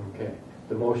 Okay.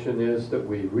 The motion is that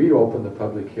we reopen the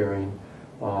public hearing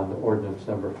on ordinance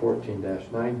number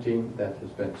 14-19. That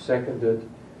has been seconded.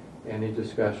 Any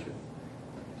discussion?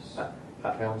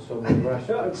 Councilman Rush?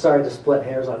 I'm sorry to split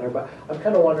hairs on there, but I'm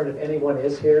kind of wondering if anyone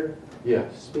is here to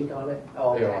Yes, speak on it.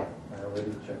 Oh, they okay. are. I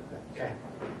already checked that. Okay.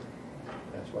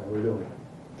 That's why we're doing it.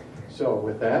 So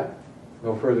with that,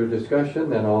 no further discussion,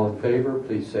 then all in favor,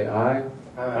 please say aye.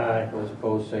 Aye. Those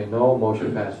opposed say no.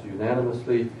 Motion passes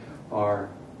unanimously. Our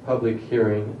public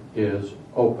hearing is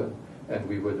open, and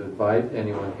we would invite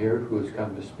anyone here who has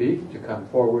come to speak to come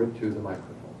forward to the microphone.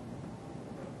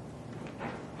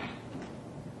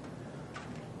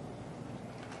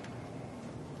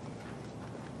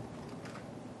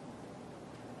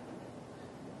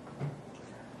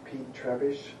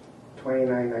 Trevish,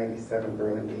 2997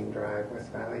 Burlingame Drive,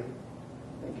 West Valley.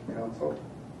 Thank you, Council.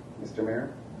 Mr.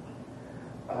 Mayor.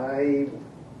 I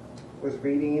was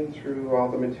reading through all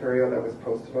the material that was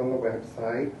posted on the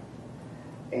website,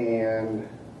 and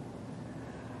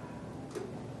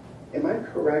am I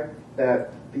correct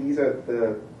that these are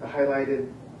the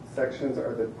highlighted sections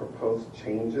are the proposed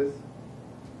changes?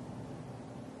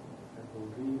 I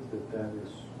believe that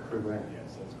is correct.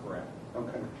 Yes, that's correct.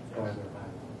 Okay. Yes.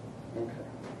 Okay.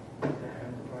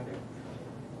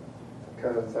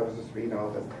 Because I was just reading all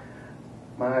this.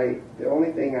 The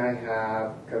only thing I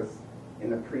have, because in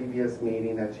the previous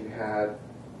meeting that you had,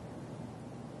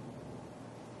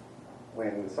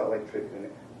 when Salt Lake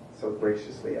Tribune so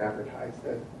graciously advertised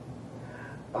it,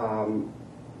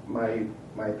 my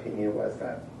opinion was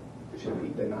that it should be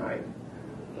denied.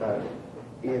 But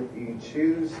if you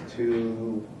choose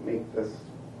to make this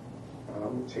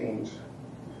change,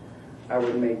 I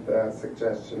would make the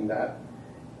suggestion that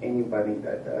anybody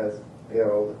that does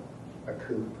build a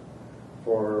coop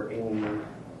for any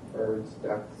birds,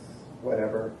 ducks,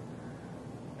 whatever,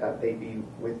 that they be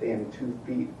within 2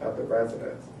 feet of the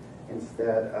residence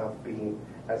instead of being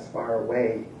as far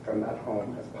away from that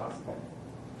home as possible.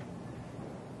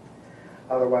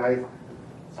 Otherwise,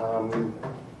 I'm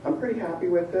pretty happy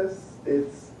with this.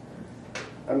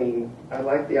 I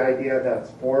like the idea that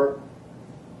it's 4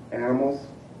 animals.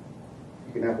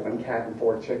 You can have 1 cat and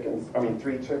 3 chickens. I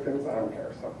don't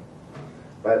care. So,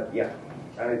 but yeah,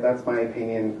 that's my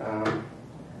opinion.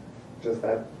 Just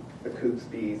that the coops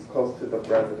be as close to the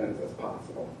residents as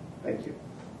possible. Thank you.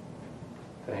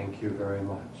 Thank you very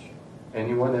much.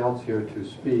 Anyone else here to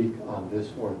speak on this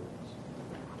ordinance?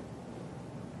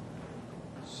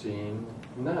 Seeing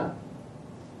none.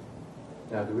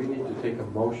 Now, do we need to take a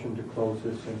motion to close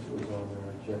this since it was on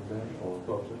our agenda, or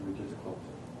close it? We just close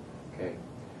it. Okay.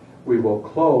 We will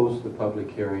close the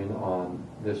public hearing on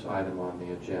this item on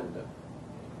the agenda.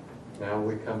 Now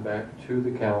we come back to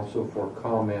the council for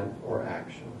comment or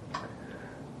action.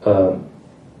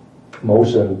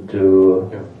 Motion to.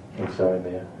 Yeah. I'm sorry,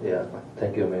 Mayor. Yeah,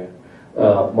 thank you, Mayor.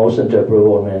 Motion to approve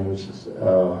ordinance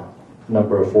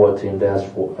number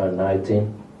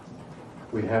 14-19.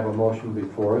 We have a motion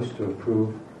before us to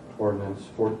approve ordinance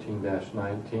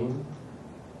 14-19,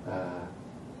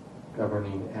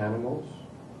 governing animals.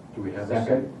 Do we have a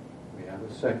second? We have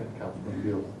a second, Councilman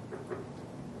Buell.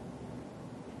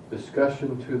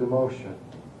 Discussion to the motion.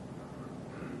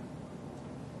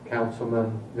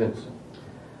 Councilman Vincent.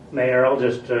 Mayor, I'll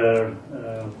just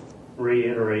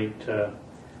reiterate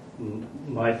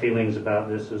my feelings about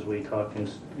this as we talked in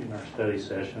our study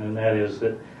session, and that is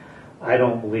that I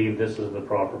don't believe this is the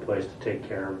proper place to take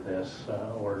care of this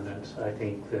ordinance. I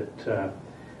think that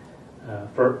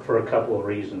for a couple of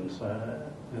reasons,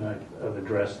 and I've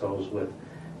addressed those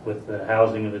with the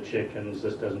housing of the chickens.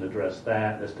 This doesn't address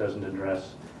that. This doesn't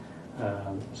address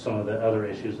some of the other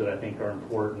issues that I think are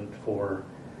important for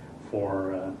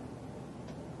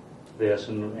this,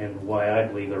 and why I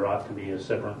believe there ought to be a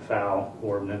separate fowl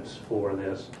ordinance for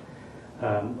this.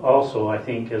 Also, I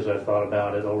think as I've thought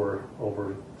about it over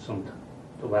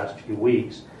the last few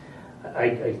weeks,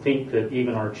 I think that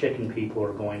even our chicken people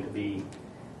are going to be,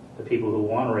 the people who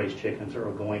want to raise chickens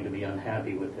are going to be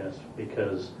unhappy with this,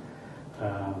 because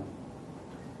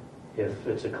if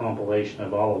it's a compilation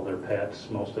of all of their pets,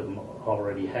 most of them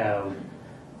already have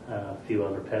a few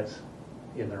other pets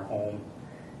in their home,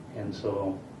 and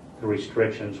so the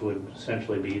restrictions would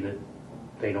essentially be that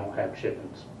they don't have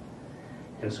chickens.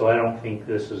 And so I don't think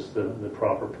this is the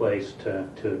proper place to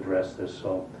address this.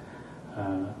 So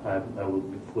I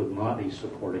would not be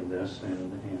supporting this,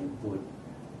 and would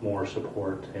more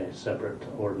support a separate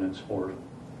ordinance for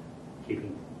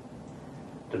keeping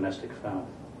domestic fowl.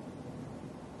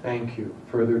 Thank you.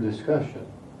 Further discussion?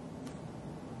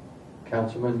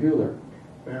 Councilman Bueller.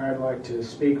 Mayor, I'd like to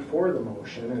speak for the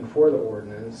motion and for the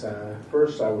ordinance.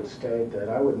 First, I would state that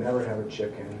I would never have a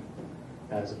chicken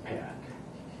as a pet.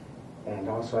 And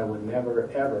also, I would never,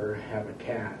 ever have a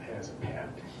cat as a pet.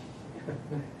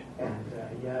 And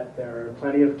yet, there are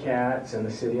plenty of cats in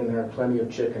the city, and there are plenty of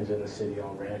chickens in the city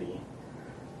already.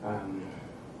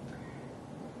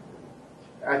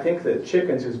 I think that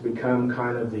chickens has become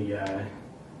kind of the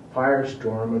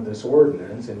firestorm of this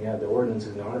ordinance, and yet the ordinance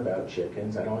is not about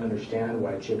chickens. I don't understand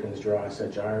why chickens draw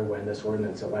such ire when this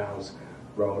ordinance allows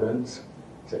rodents,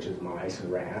 such as mice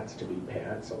and rats, to be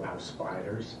pets, allows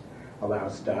spiders,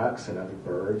 allows ducks and other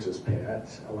birds as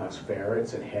pets, allows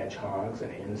ferrets and hedgehogs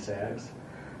and insects,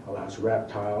 allows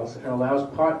reptiles, and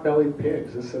allows pot-bellied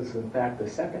pigs. This is, in fact, the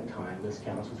second time this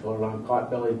council's voted on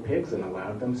pot-bellied pigs and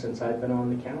allowed them since I've been on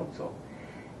the council.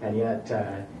 And yet,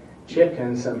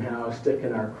 chicken somehow stick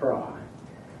in our craw.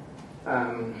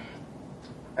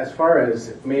 As far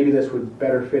as maybe this would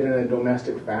better fit in a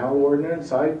domestic fowl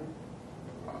ordinance, I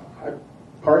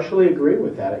partially agree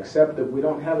with that, except that we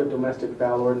don't have a domestic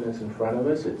fowl ordinance in front of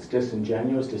us. It's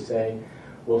disingenuous to say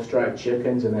we'll strike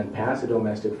chickens and then pass a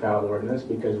domestic fowl ordinance,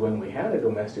 because when we had a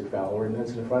domestic fowl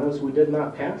ordinance in front of us, we did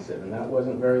not pass it, and that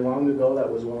wasn't very long ago. That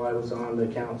was while I was on the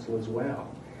council as well.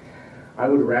 I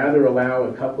would rather allow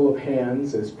a couple of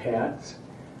hens as pets,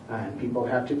 and people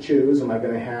have to choose, am I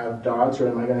going to have dogs or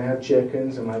am I going to have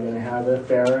chickens? Am I going to have a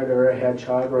ferret or a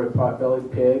hedgehog or a pot-bellied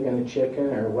pig and a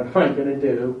chicken, or what am I going to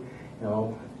do? You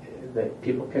know, that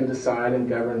people can decide and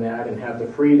govern that and have the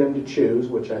freedom to choose,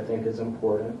 which I think is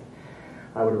important.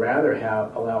 I would rather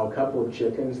allow a couple of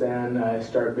chickens than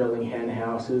start building hen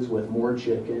houses with more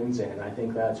chickens, and I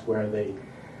think that's where the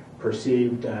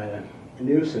perceived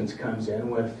nuisance comes in,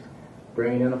 with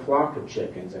bringing in a flock of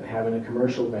chickens and having a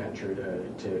commercial venture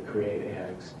to create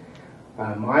eggs.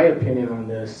 My opinion on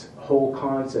this whole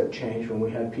concept changed when we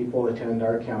had people attend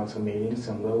our council meetings,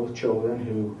 some little children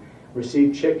who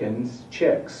received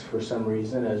chicks for some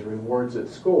reason as rewards at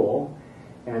school,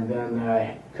 and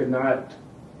then could not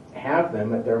have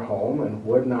them at their home and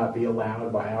would not be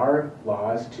allowed by our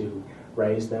laws to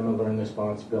raise them and learn the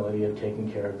responsibility of taking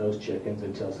care of those chickens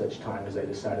until such time as they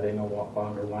decided they no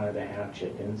longer wanted to have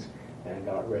chickens and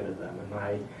got rid of them. And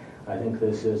I think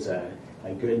this is a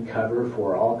good cover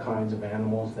for all kinds of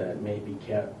animals that may be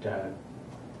kept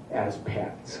as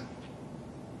pets.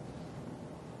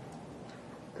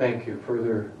 Thank you.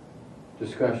 Further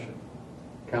discussion?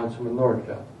 Councilman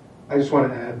Nordfeld. I just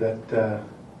want to add that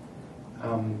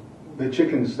the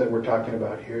chickens that we're talking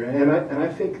about here, and I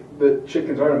think that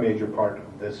chickens are a major part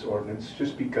of this ordinance,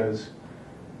 just because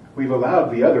we've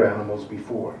allowed the other animals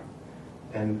before,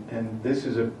 and this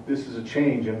is a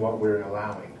change in what we're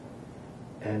allowing,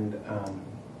 and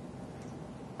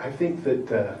I think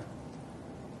that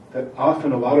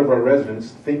often a lot of our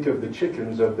residents think of the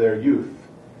chickens of their youth,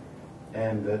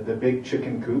 and the big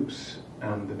chicken coops,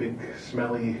 the big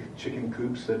smelly chicken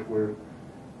coops that were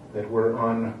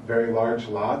on very large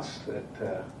lots.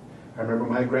 That I remember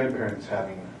my grandparents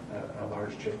having a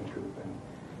large chicken coop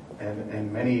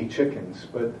and many chickens.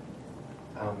 But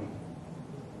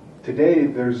today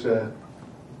there's a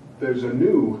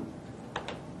new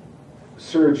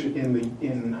surge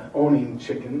in owning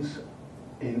chickens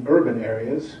in urban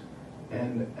areas,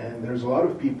 and there's a lot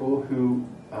of people who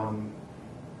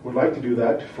would like to do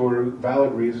that for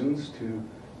valid reasons,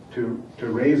 to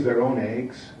raise their own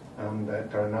eggs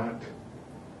that are not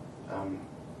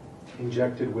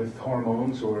injected with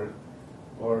hormones or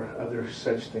other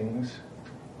such things,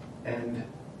 and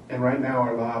right now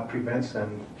our law prevents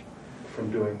them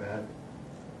from doing that.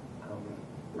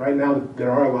 Right now there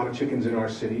are a lot of chickens in our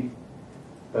city,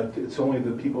 but it's only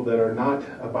the people that are not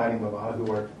abiding the law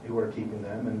who are keeping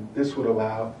them, and this would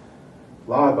allow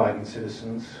law-abiding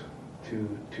citizens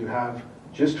to have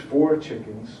just 4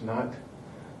 chickens, not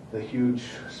the huge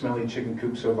smelly chicken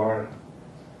coops of our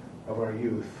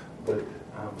youth. But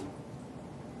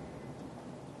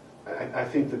I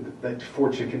think that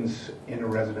 4 chickens in a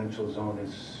residential zone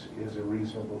is a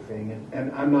reasonable thing,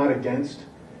 and I'm not against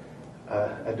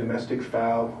a domestic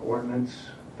fowl ordinance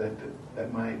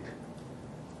that might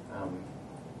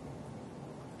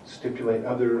stipulate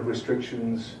other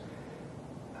restrictions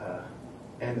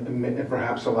and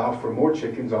perhaps allow for more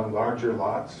chickens on larger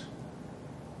lots.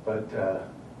 But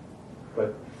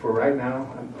for right now,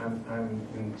 I'm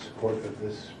in support of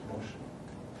this motion.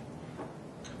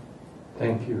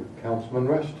 Thank you. Councilman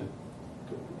Rushton.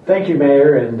 Thank you,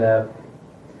 Mayor, and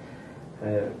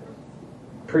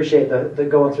appreciate the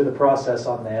going through the process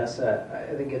on this.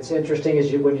 I think it's interesting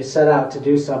when you set out to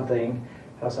do something,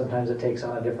 how sometimes it takes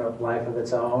on a different life of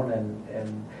its own,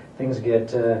 and things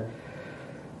get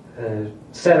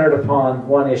centered upon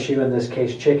one issue, in this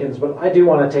case chickens. But I do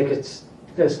want to take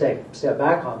a step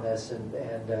back on this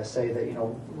and say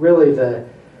that, really the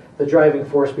driving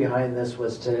force behind this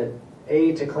was to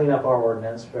clean up our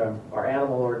ordinance from our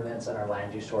animal ordinance and our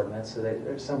land use ordinance, so that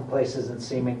there's some places in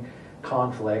seeming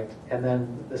conflict, and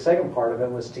then the second part of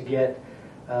it was to get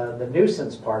the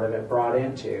nuisance part of it brought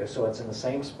into, so it's in the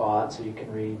same spot, so you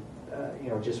can read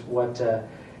just what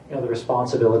the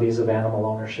responsibilities of animal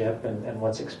ownership and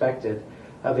what's expected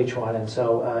of each one. And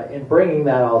so in bringing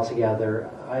that all together,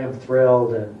 I am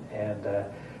thrilled and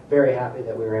very happy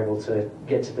that we were able to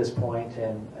get to this point,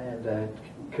 and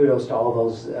kudos to all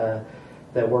those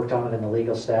that worked on it in the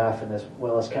legal staff, and as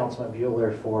well as Councilman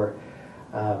Bueller for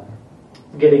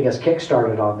getting us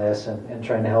kick-started on this and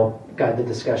trying to help guide the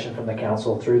discussion from the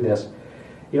council through this.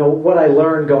 what I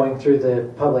learned going through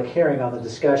the public hearing on the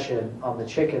discussion on the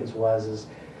chickens was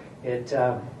it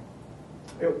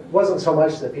wasn't so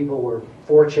much that people were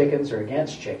for chickens or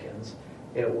against chickens.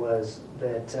 It was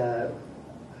that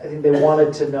I think they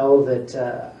wanted to know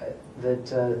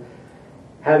that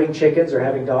having chickens or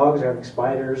having dogs or having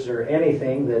spiders or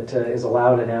anything that is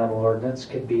allowed in animal ordinance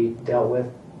could be dealt with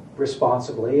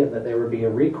responsibly, and that there would be a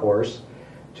recourse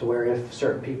to where if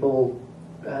certain people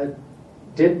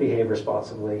did behave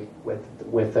responsibly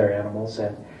with their animals,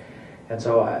 and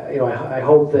so I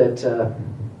hope that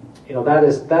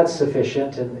that's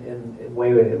sufficient in the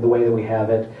way that we have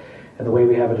it and the way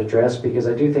we have it addressed, because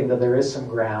I do think that there is some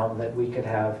ground that we could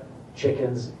have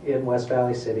chickens in West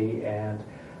Valley City and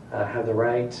have the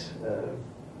right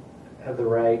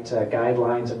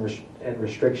guidelines and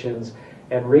restrictions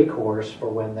and recourse for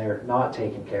when they're not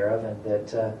taken care of, and that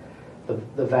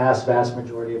the vast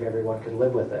majority of everyone could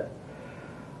live with it.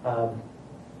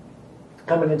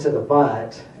 Coming into the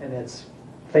but, and it's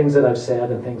things that I've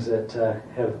said and things that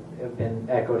have been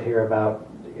echoed here about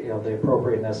the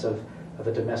appropriateness of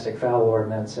a domestic fowl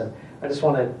ordinance, and I just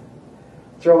want to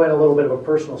throw in a little bit of a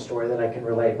personal story that I can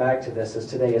relate back to this, as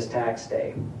today is tax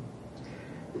day.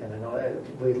 And I know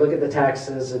we look at the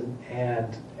taxes,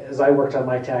 and as I worked on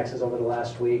my taxes over the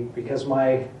last week, because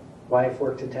my wife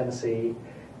worked in Tennessee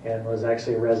and was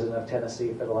actually a resident of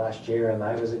Tennessee for the last year, and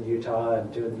I was in Utah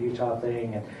and doing the Utah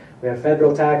thing, and we have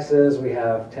federal taxes, we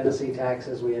have Tennessee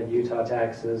taxes, we have Utah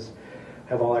taxes,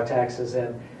 have all our taxes,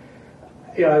 and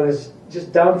I was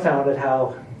just dumbfounded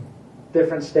how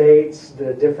different states,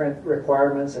 the different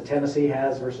requirements that Tennessee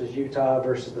has versus Utah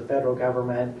versus the federal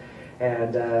government,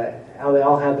 and how they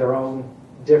all had their own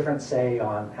different say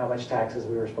on how much taxes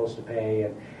we were supposed to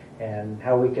pay, and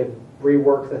how we could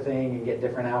rework the thing and get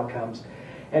different outcomes.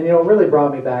 And it really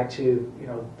brought me back to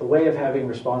the way of having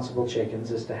responsible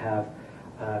chickens is to have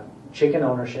chicken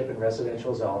ownership in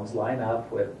residential zones line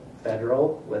up with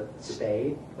federal, with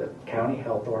state, with county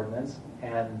health ordinance,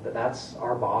 and that's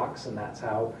our box, and that's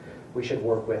how we should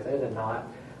work with it, and not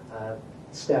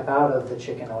step out of the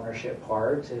chicken ownership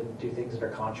part and do things that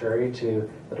are contrary to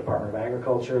the Department of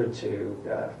Agriculture,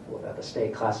 to the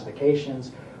state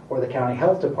classifications, or the county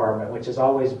health department, which has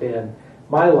always been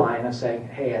my line of saying,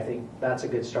 hey, I think that's a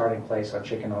good starting place on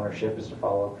chicken ownership, is to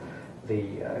follow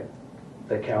the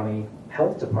county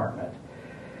health department.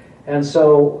 And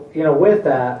so, with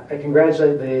that, I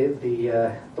congratulate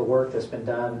the work that's been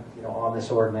done, on this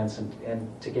ordinance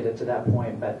and to get it to that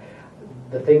point. But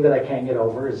the thing that I can't get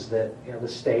over is that, the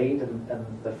state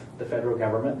and the federal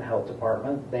government and the health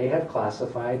department, they have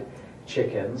classified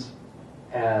chickens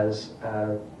as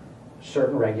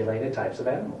certain regulated types of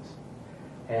animals.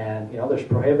 And, there's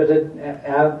prohibited,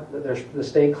 the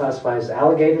state classifies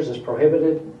alligators as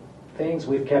prohibited things.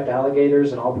 We've kept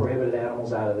alligators and all prohibited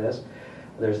animals out of this.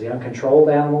 There's the uncontrolled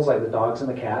animals like the dogs and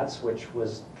the cats, which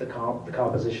was the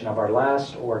composition of our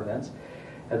last ordinance.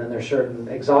 And then there's certain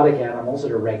exotic animals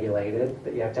that are regulated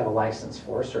that you have to have a license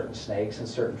for, certain snakes and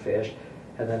certain fish.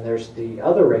 And then there's the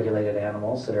other regulated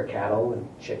animals that are cattle and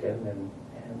chicken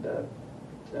and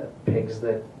pigs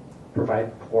that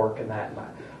provide pork and that. And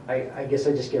I guess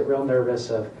I just get real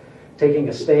nervous of taking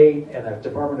a state and a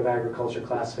Department of Agriculture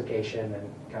classification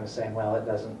and kind of saying, well, it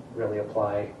doesn't really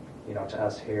apply, to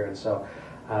us here. And so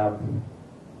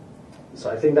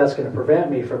I think that's going to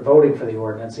prevent me from voting for the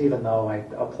ordinance, even though I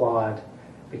applaud,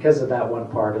 because of that one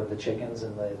part of the chickens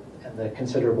and the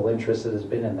considerable interest that has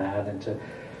been in that, and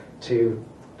to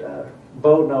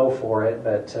vote no for it,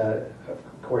 but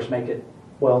of course make it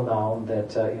well known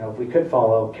that if we could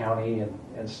follow county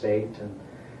and state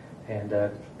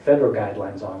and federal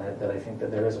guidelines on it, that I think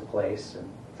that there is a place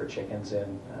for chickens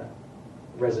in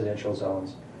residential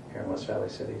zones here in West Valley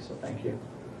City. So thank you.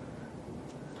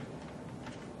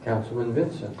 Councilman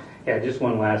Vincent. Yeah, just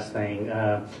one last thing.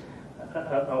 I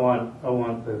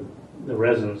want the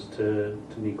residents to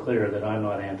be clear that I'm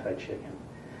not anti-chicken.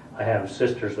 I have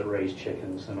sisters that raise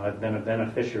chickens, and I've been a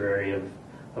beneficiary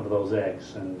of those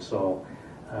eggs. And so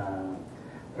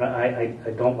but I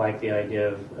don't like the idea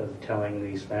of telling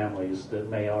these families that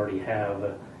may already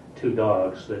have 2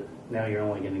 dogs that now you're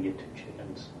only going to get 2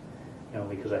 chickens.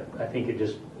 Because I think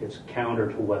it's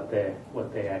counter to what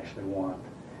they actually want.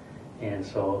 And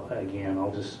so again,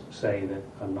 I'll just say that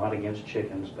I'm not against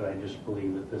chickens, but I just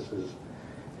believe that this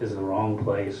is the wrong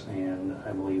place, and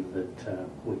I believe that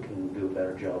we can do a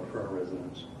better job for our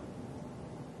residents.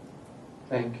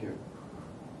 Thank you.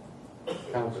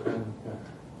 Councilman.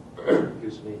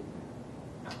 Excuse me.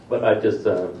 But I just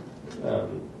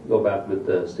go back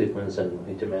with Stevens and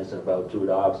he mentioned about 2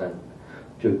 dogs and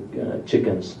 2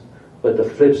 chickens. But the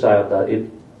flip side of that, if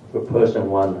a person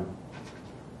want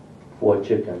 4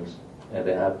 chickens, and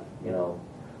they have,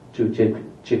 2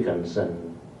 chickens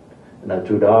and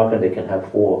 2 dogs, and they can have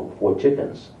four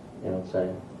chickens. You know what I'm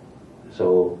saying?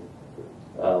 So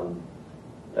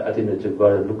I think that you've got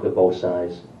to look at both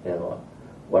sides.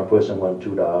 One person wants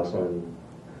 2 dogs and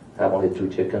have only 2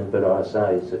 chickens, but on our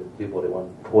side, people they want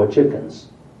 4 chickens.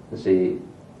 You see,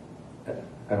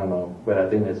 I don't know, but I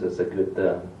think this is a good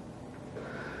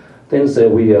things that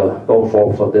we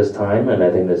go for this time, and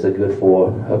I think it's a good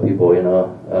for people in our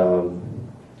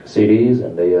cities,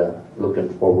 and they are looking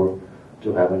forward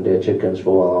to having their chickens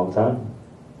for a long time.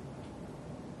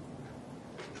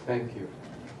 Thank you.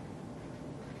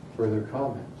 Further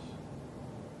comments?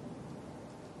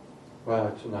 Well,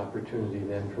 it's an opportunity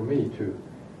then for me to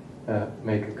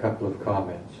make a couple of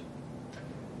comments.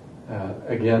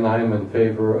 Again, I'm in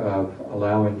favor of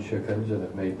allowing chickens, and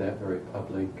have made that very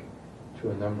public to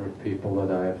a number of people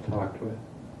that I have talked with.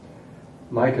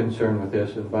 My concern with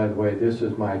this, and by the way, this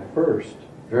is my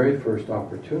very first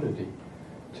opportunity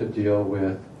to deal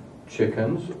with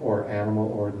chickens or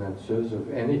animal ordinances of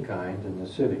any kind in the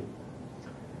city.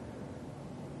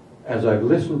 As I've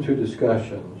listened to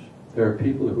discussions, there are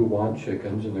people who want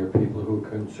chickens and there are people who are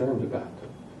concerned about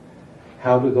them.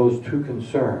 How do those two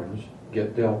concerns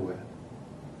get dealt with?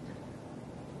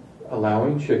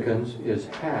 Allowing chickens is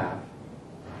half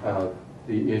of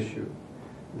the issue.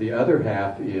 The other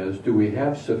half is, do we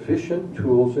have sufficient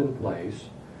tools in place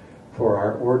for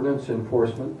our ordinance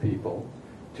enforcement people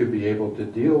to be able to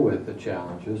deal with the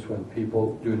challenges when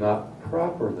people do not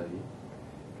properly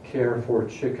care for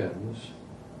chickens?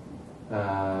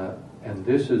 And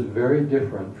this is very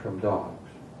different from dogs.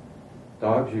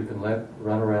 Dogs you can let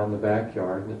run around the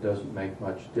backyard and it doesn't make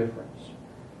much difference.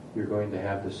 You're going to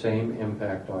have the same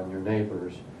impact on your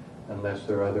neighbors unless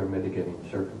there are other mitigating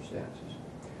circumstances.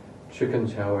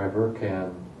 Chickens, however,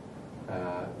 can,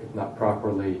 if not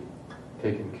properly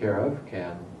taken care of,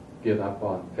 can get up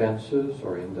on fences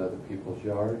or into other people's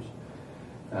yards.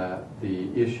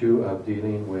 The issue of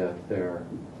dealing with their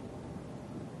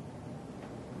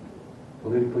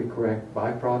politically correct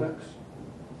byproducts,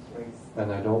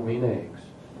 and I don't mean eggs,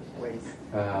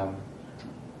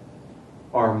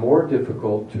 are more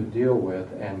difficult to deal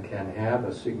with and can have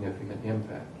a significant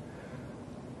impact.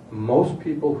 Most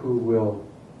people who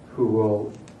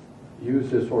will use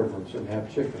this ordinance and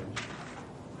have chickens,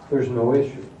 there's no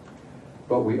issue.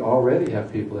 But we already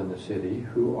have people in the city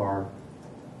who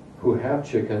have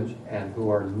chickens and who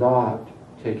are not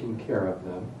taking care of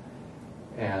them,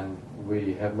 and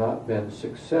we have not been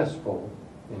successful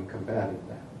in combating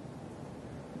that.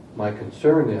 My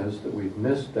concern is that we've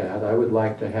missed that. I would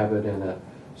like to have it in a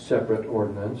separate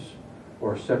ordinance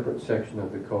or separate section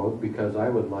of the code, because I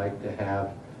would like to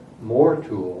have more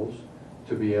tools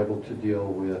to be able to deal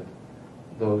with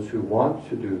those who want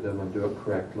to do them and do it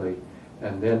correctly,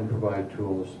 and then provide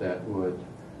tools that would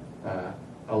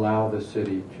allow the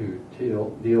city to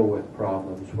deal with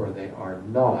problems where they are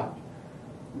not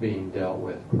being dealt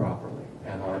with properly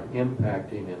and are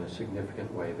impacting in a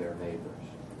significant way their neighbors.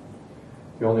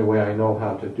 The only way I know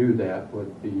how to do that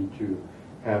would be to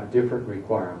have different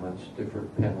requirements,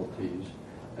 different penalties,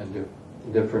 and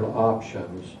different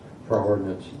options for our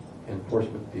ordinance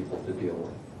enforcement people to deal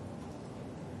with.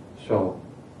 So,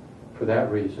 for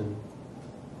that reason,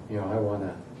 I want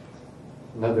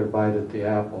another bite at the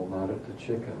apple, not at the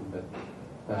chicken, but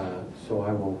so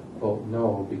I will vote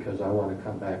no, because I want to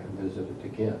come back and visit it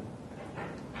again.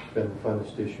 It's been the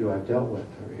funnest issue I've dealt with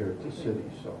here at the city,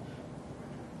 so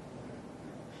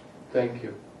thank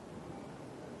you.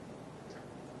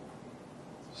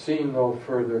 Seeing no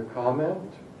further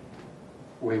comment,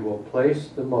 we will place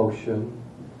the motion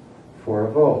for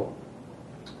a vote.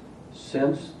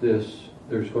 Since there's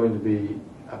going to be,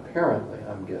 apparently,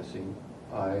 I'm guessing,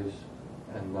 ayes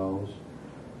and noes,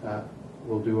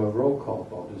 we'll do a roll call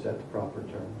vote. Is that the proper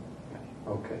term?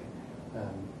 Okay.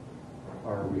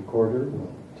 Our recorder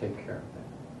will take care of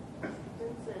that.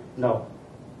 Vincent. No.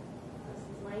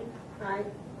 Mrs. Lane. Aye.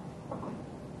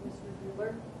 Mr.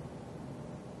 Mueller.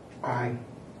 Aye.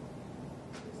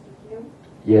 Mr. Hume.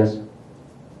 Yes. Mr.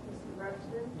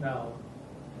 Rushton. No.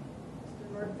 Mr.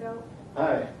 Northville.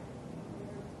 Aye. Mayor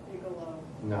Bigelow.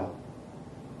 No.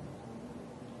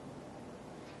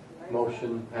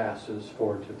 Motion passes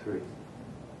 4-3.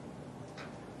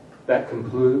 That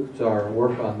concludes our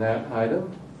work on that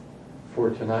item for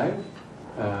tonight.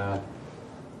 I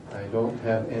don't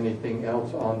have anything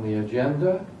else on the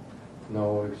agenda,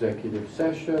 no executive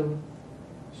session,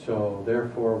 so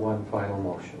therefore one final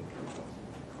motion.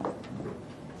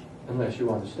 Unless you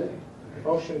want to stay.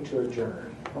 Motion to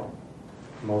adjourn.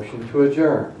 Motion to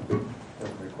adjourn.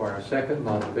 Doesn't require a second,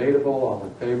 non-debatable. All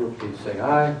in favor, please say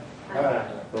aye.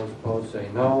 Those opposed say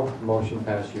no. Motion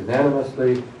passed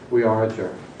unanimously. We are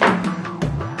adjourned.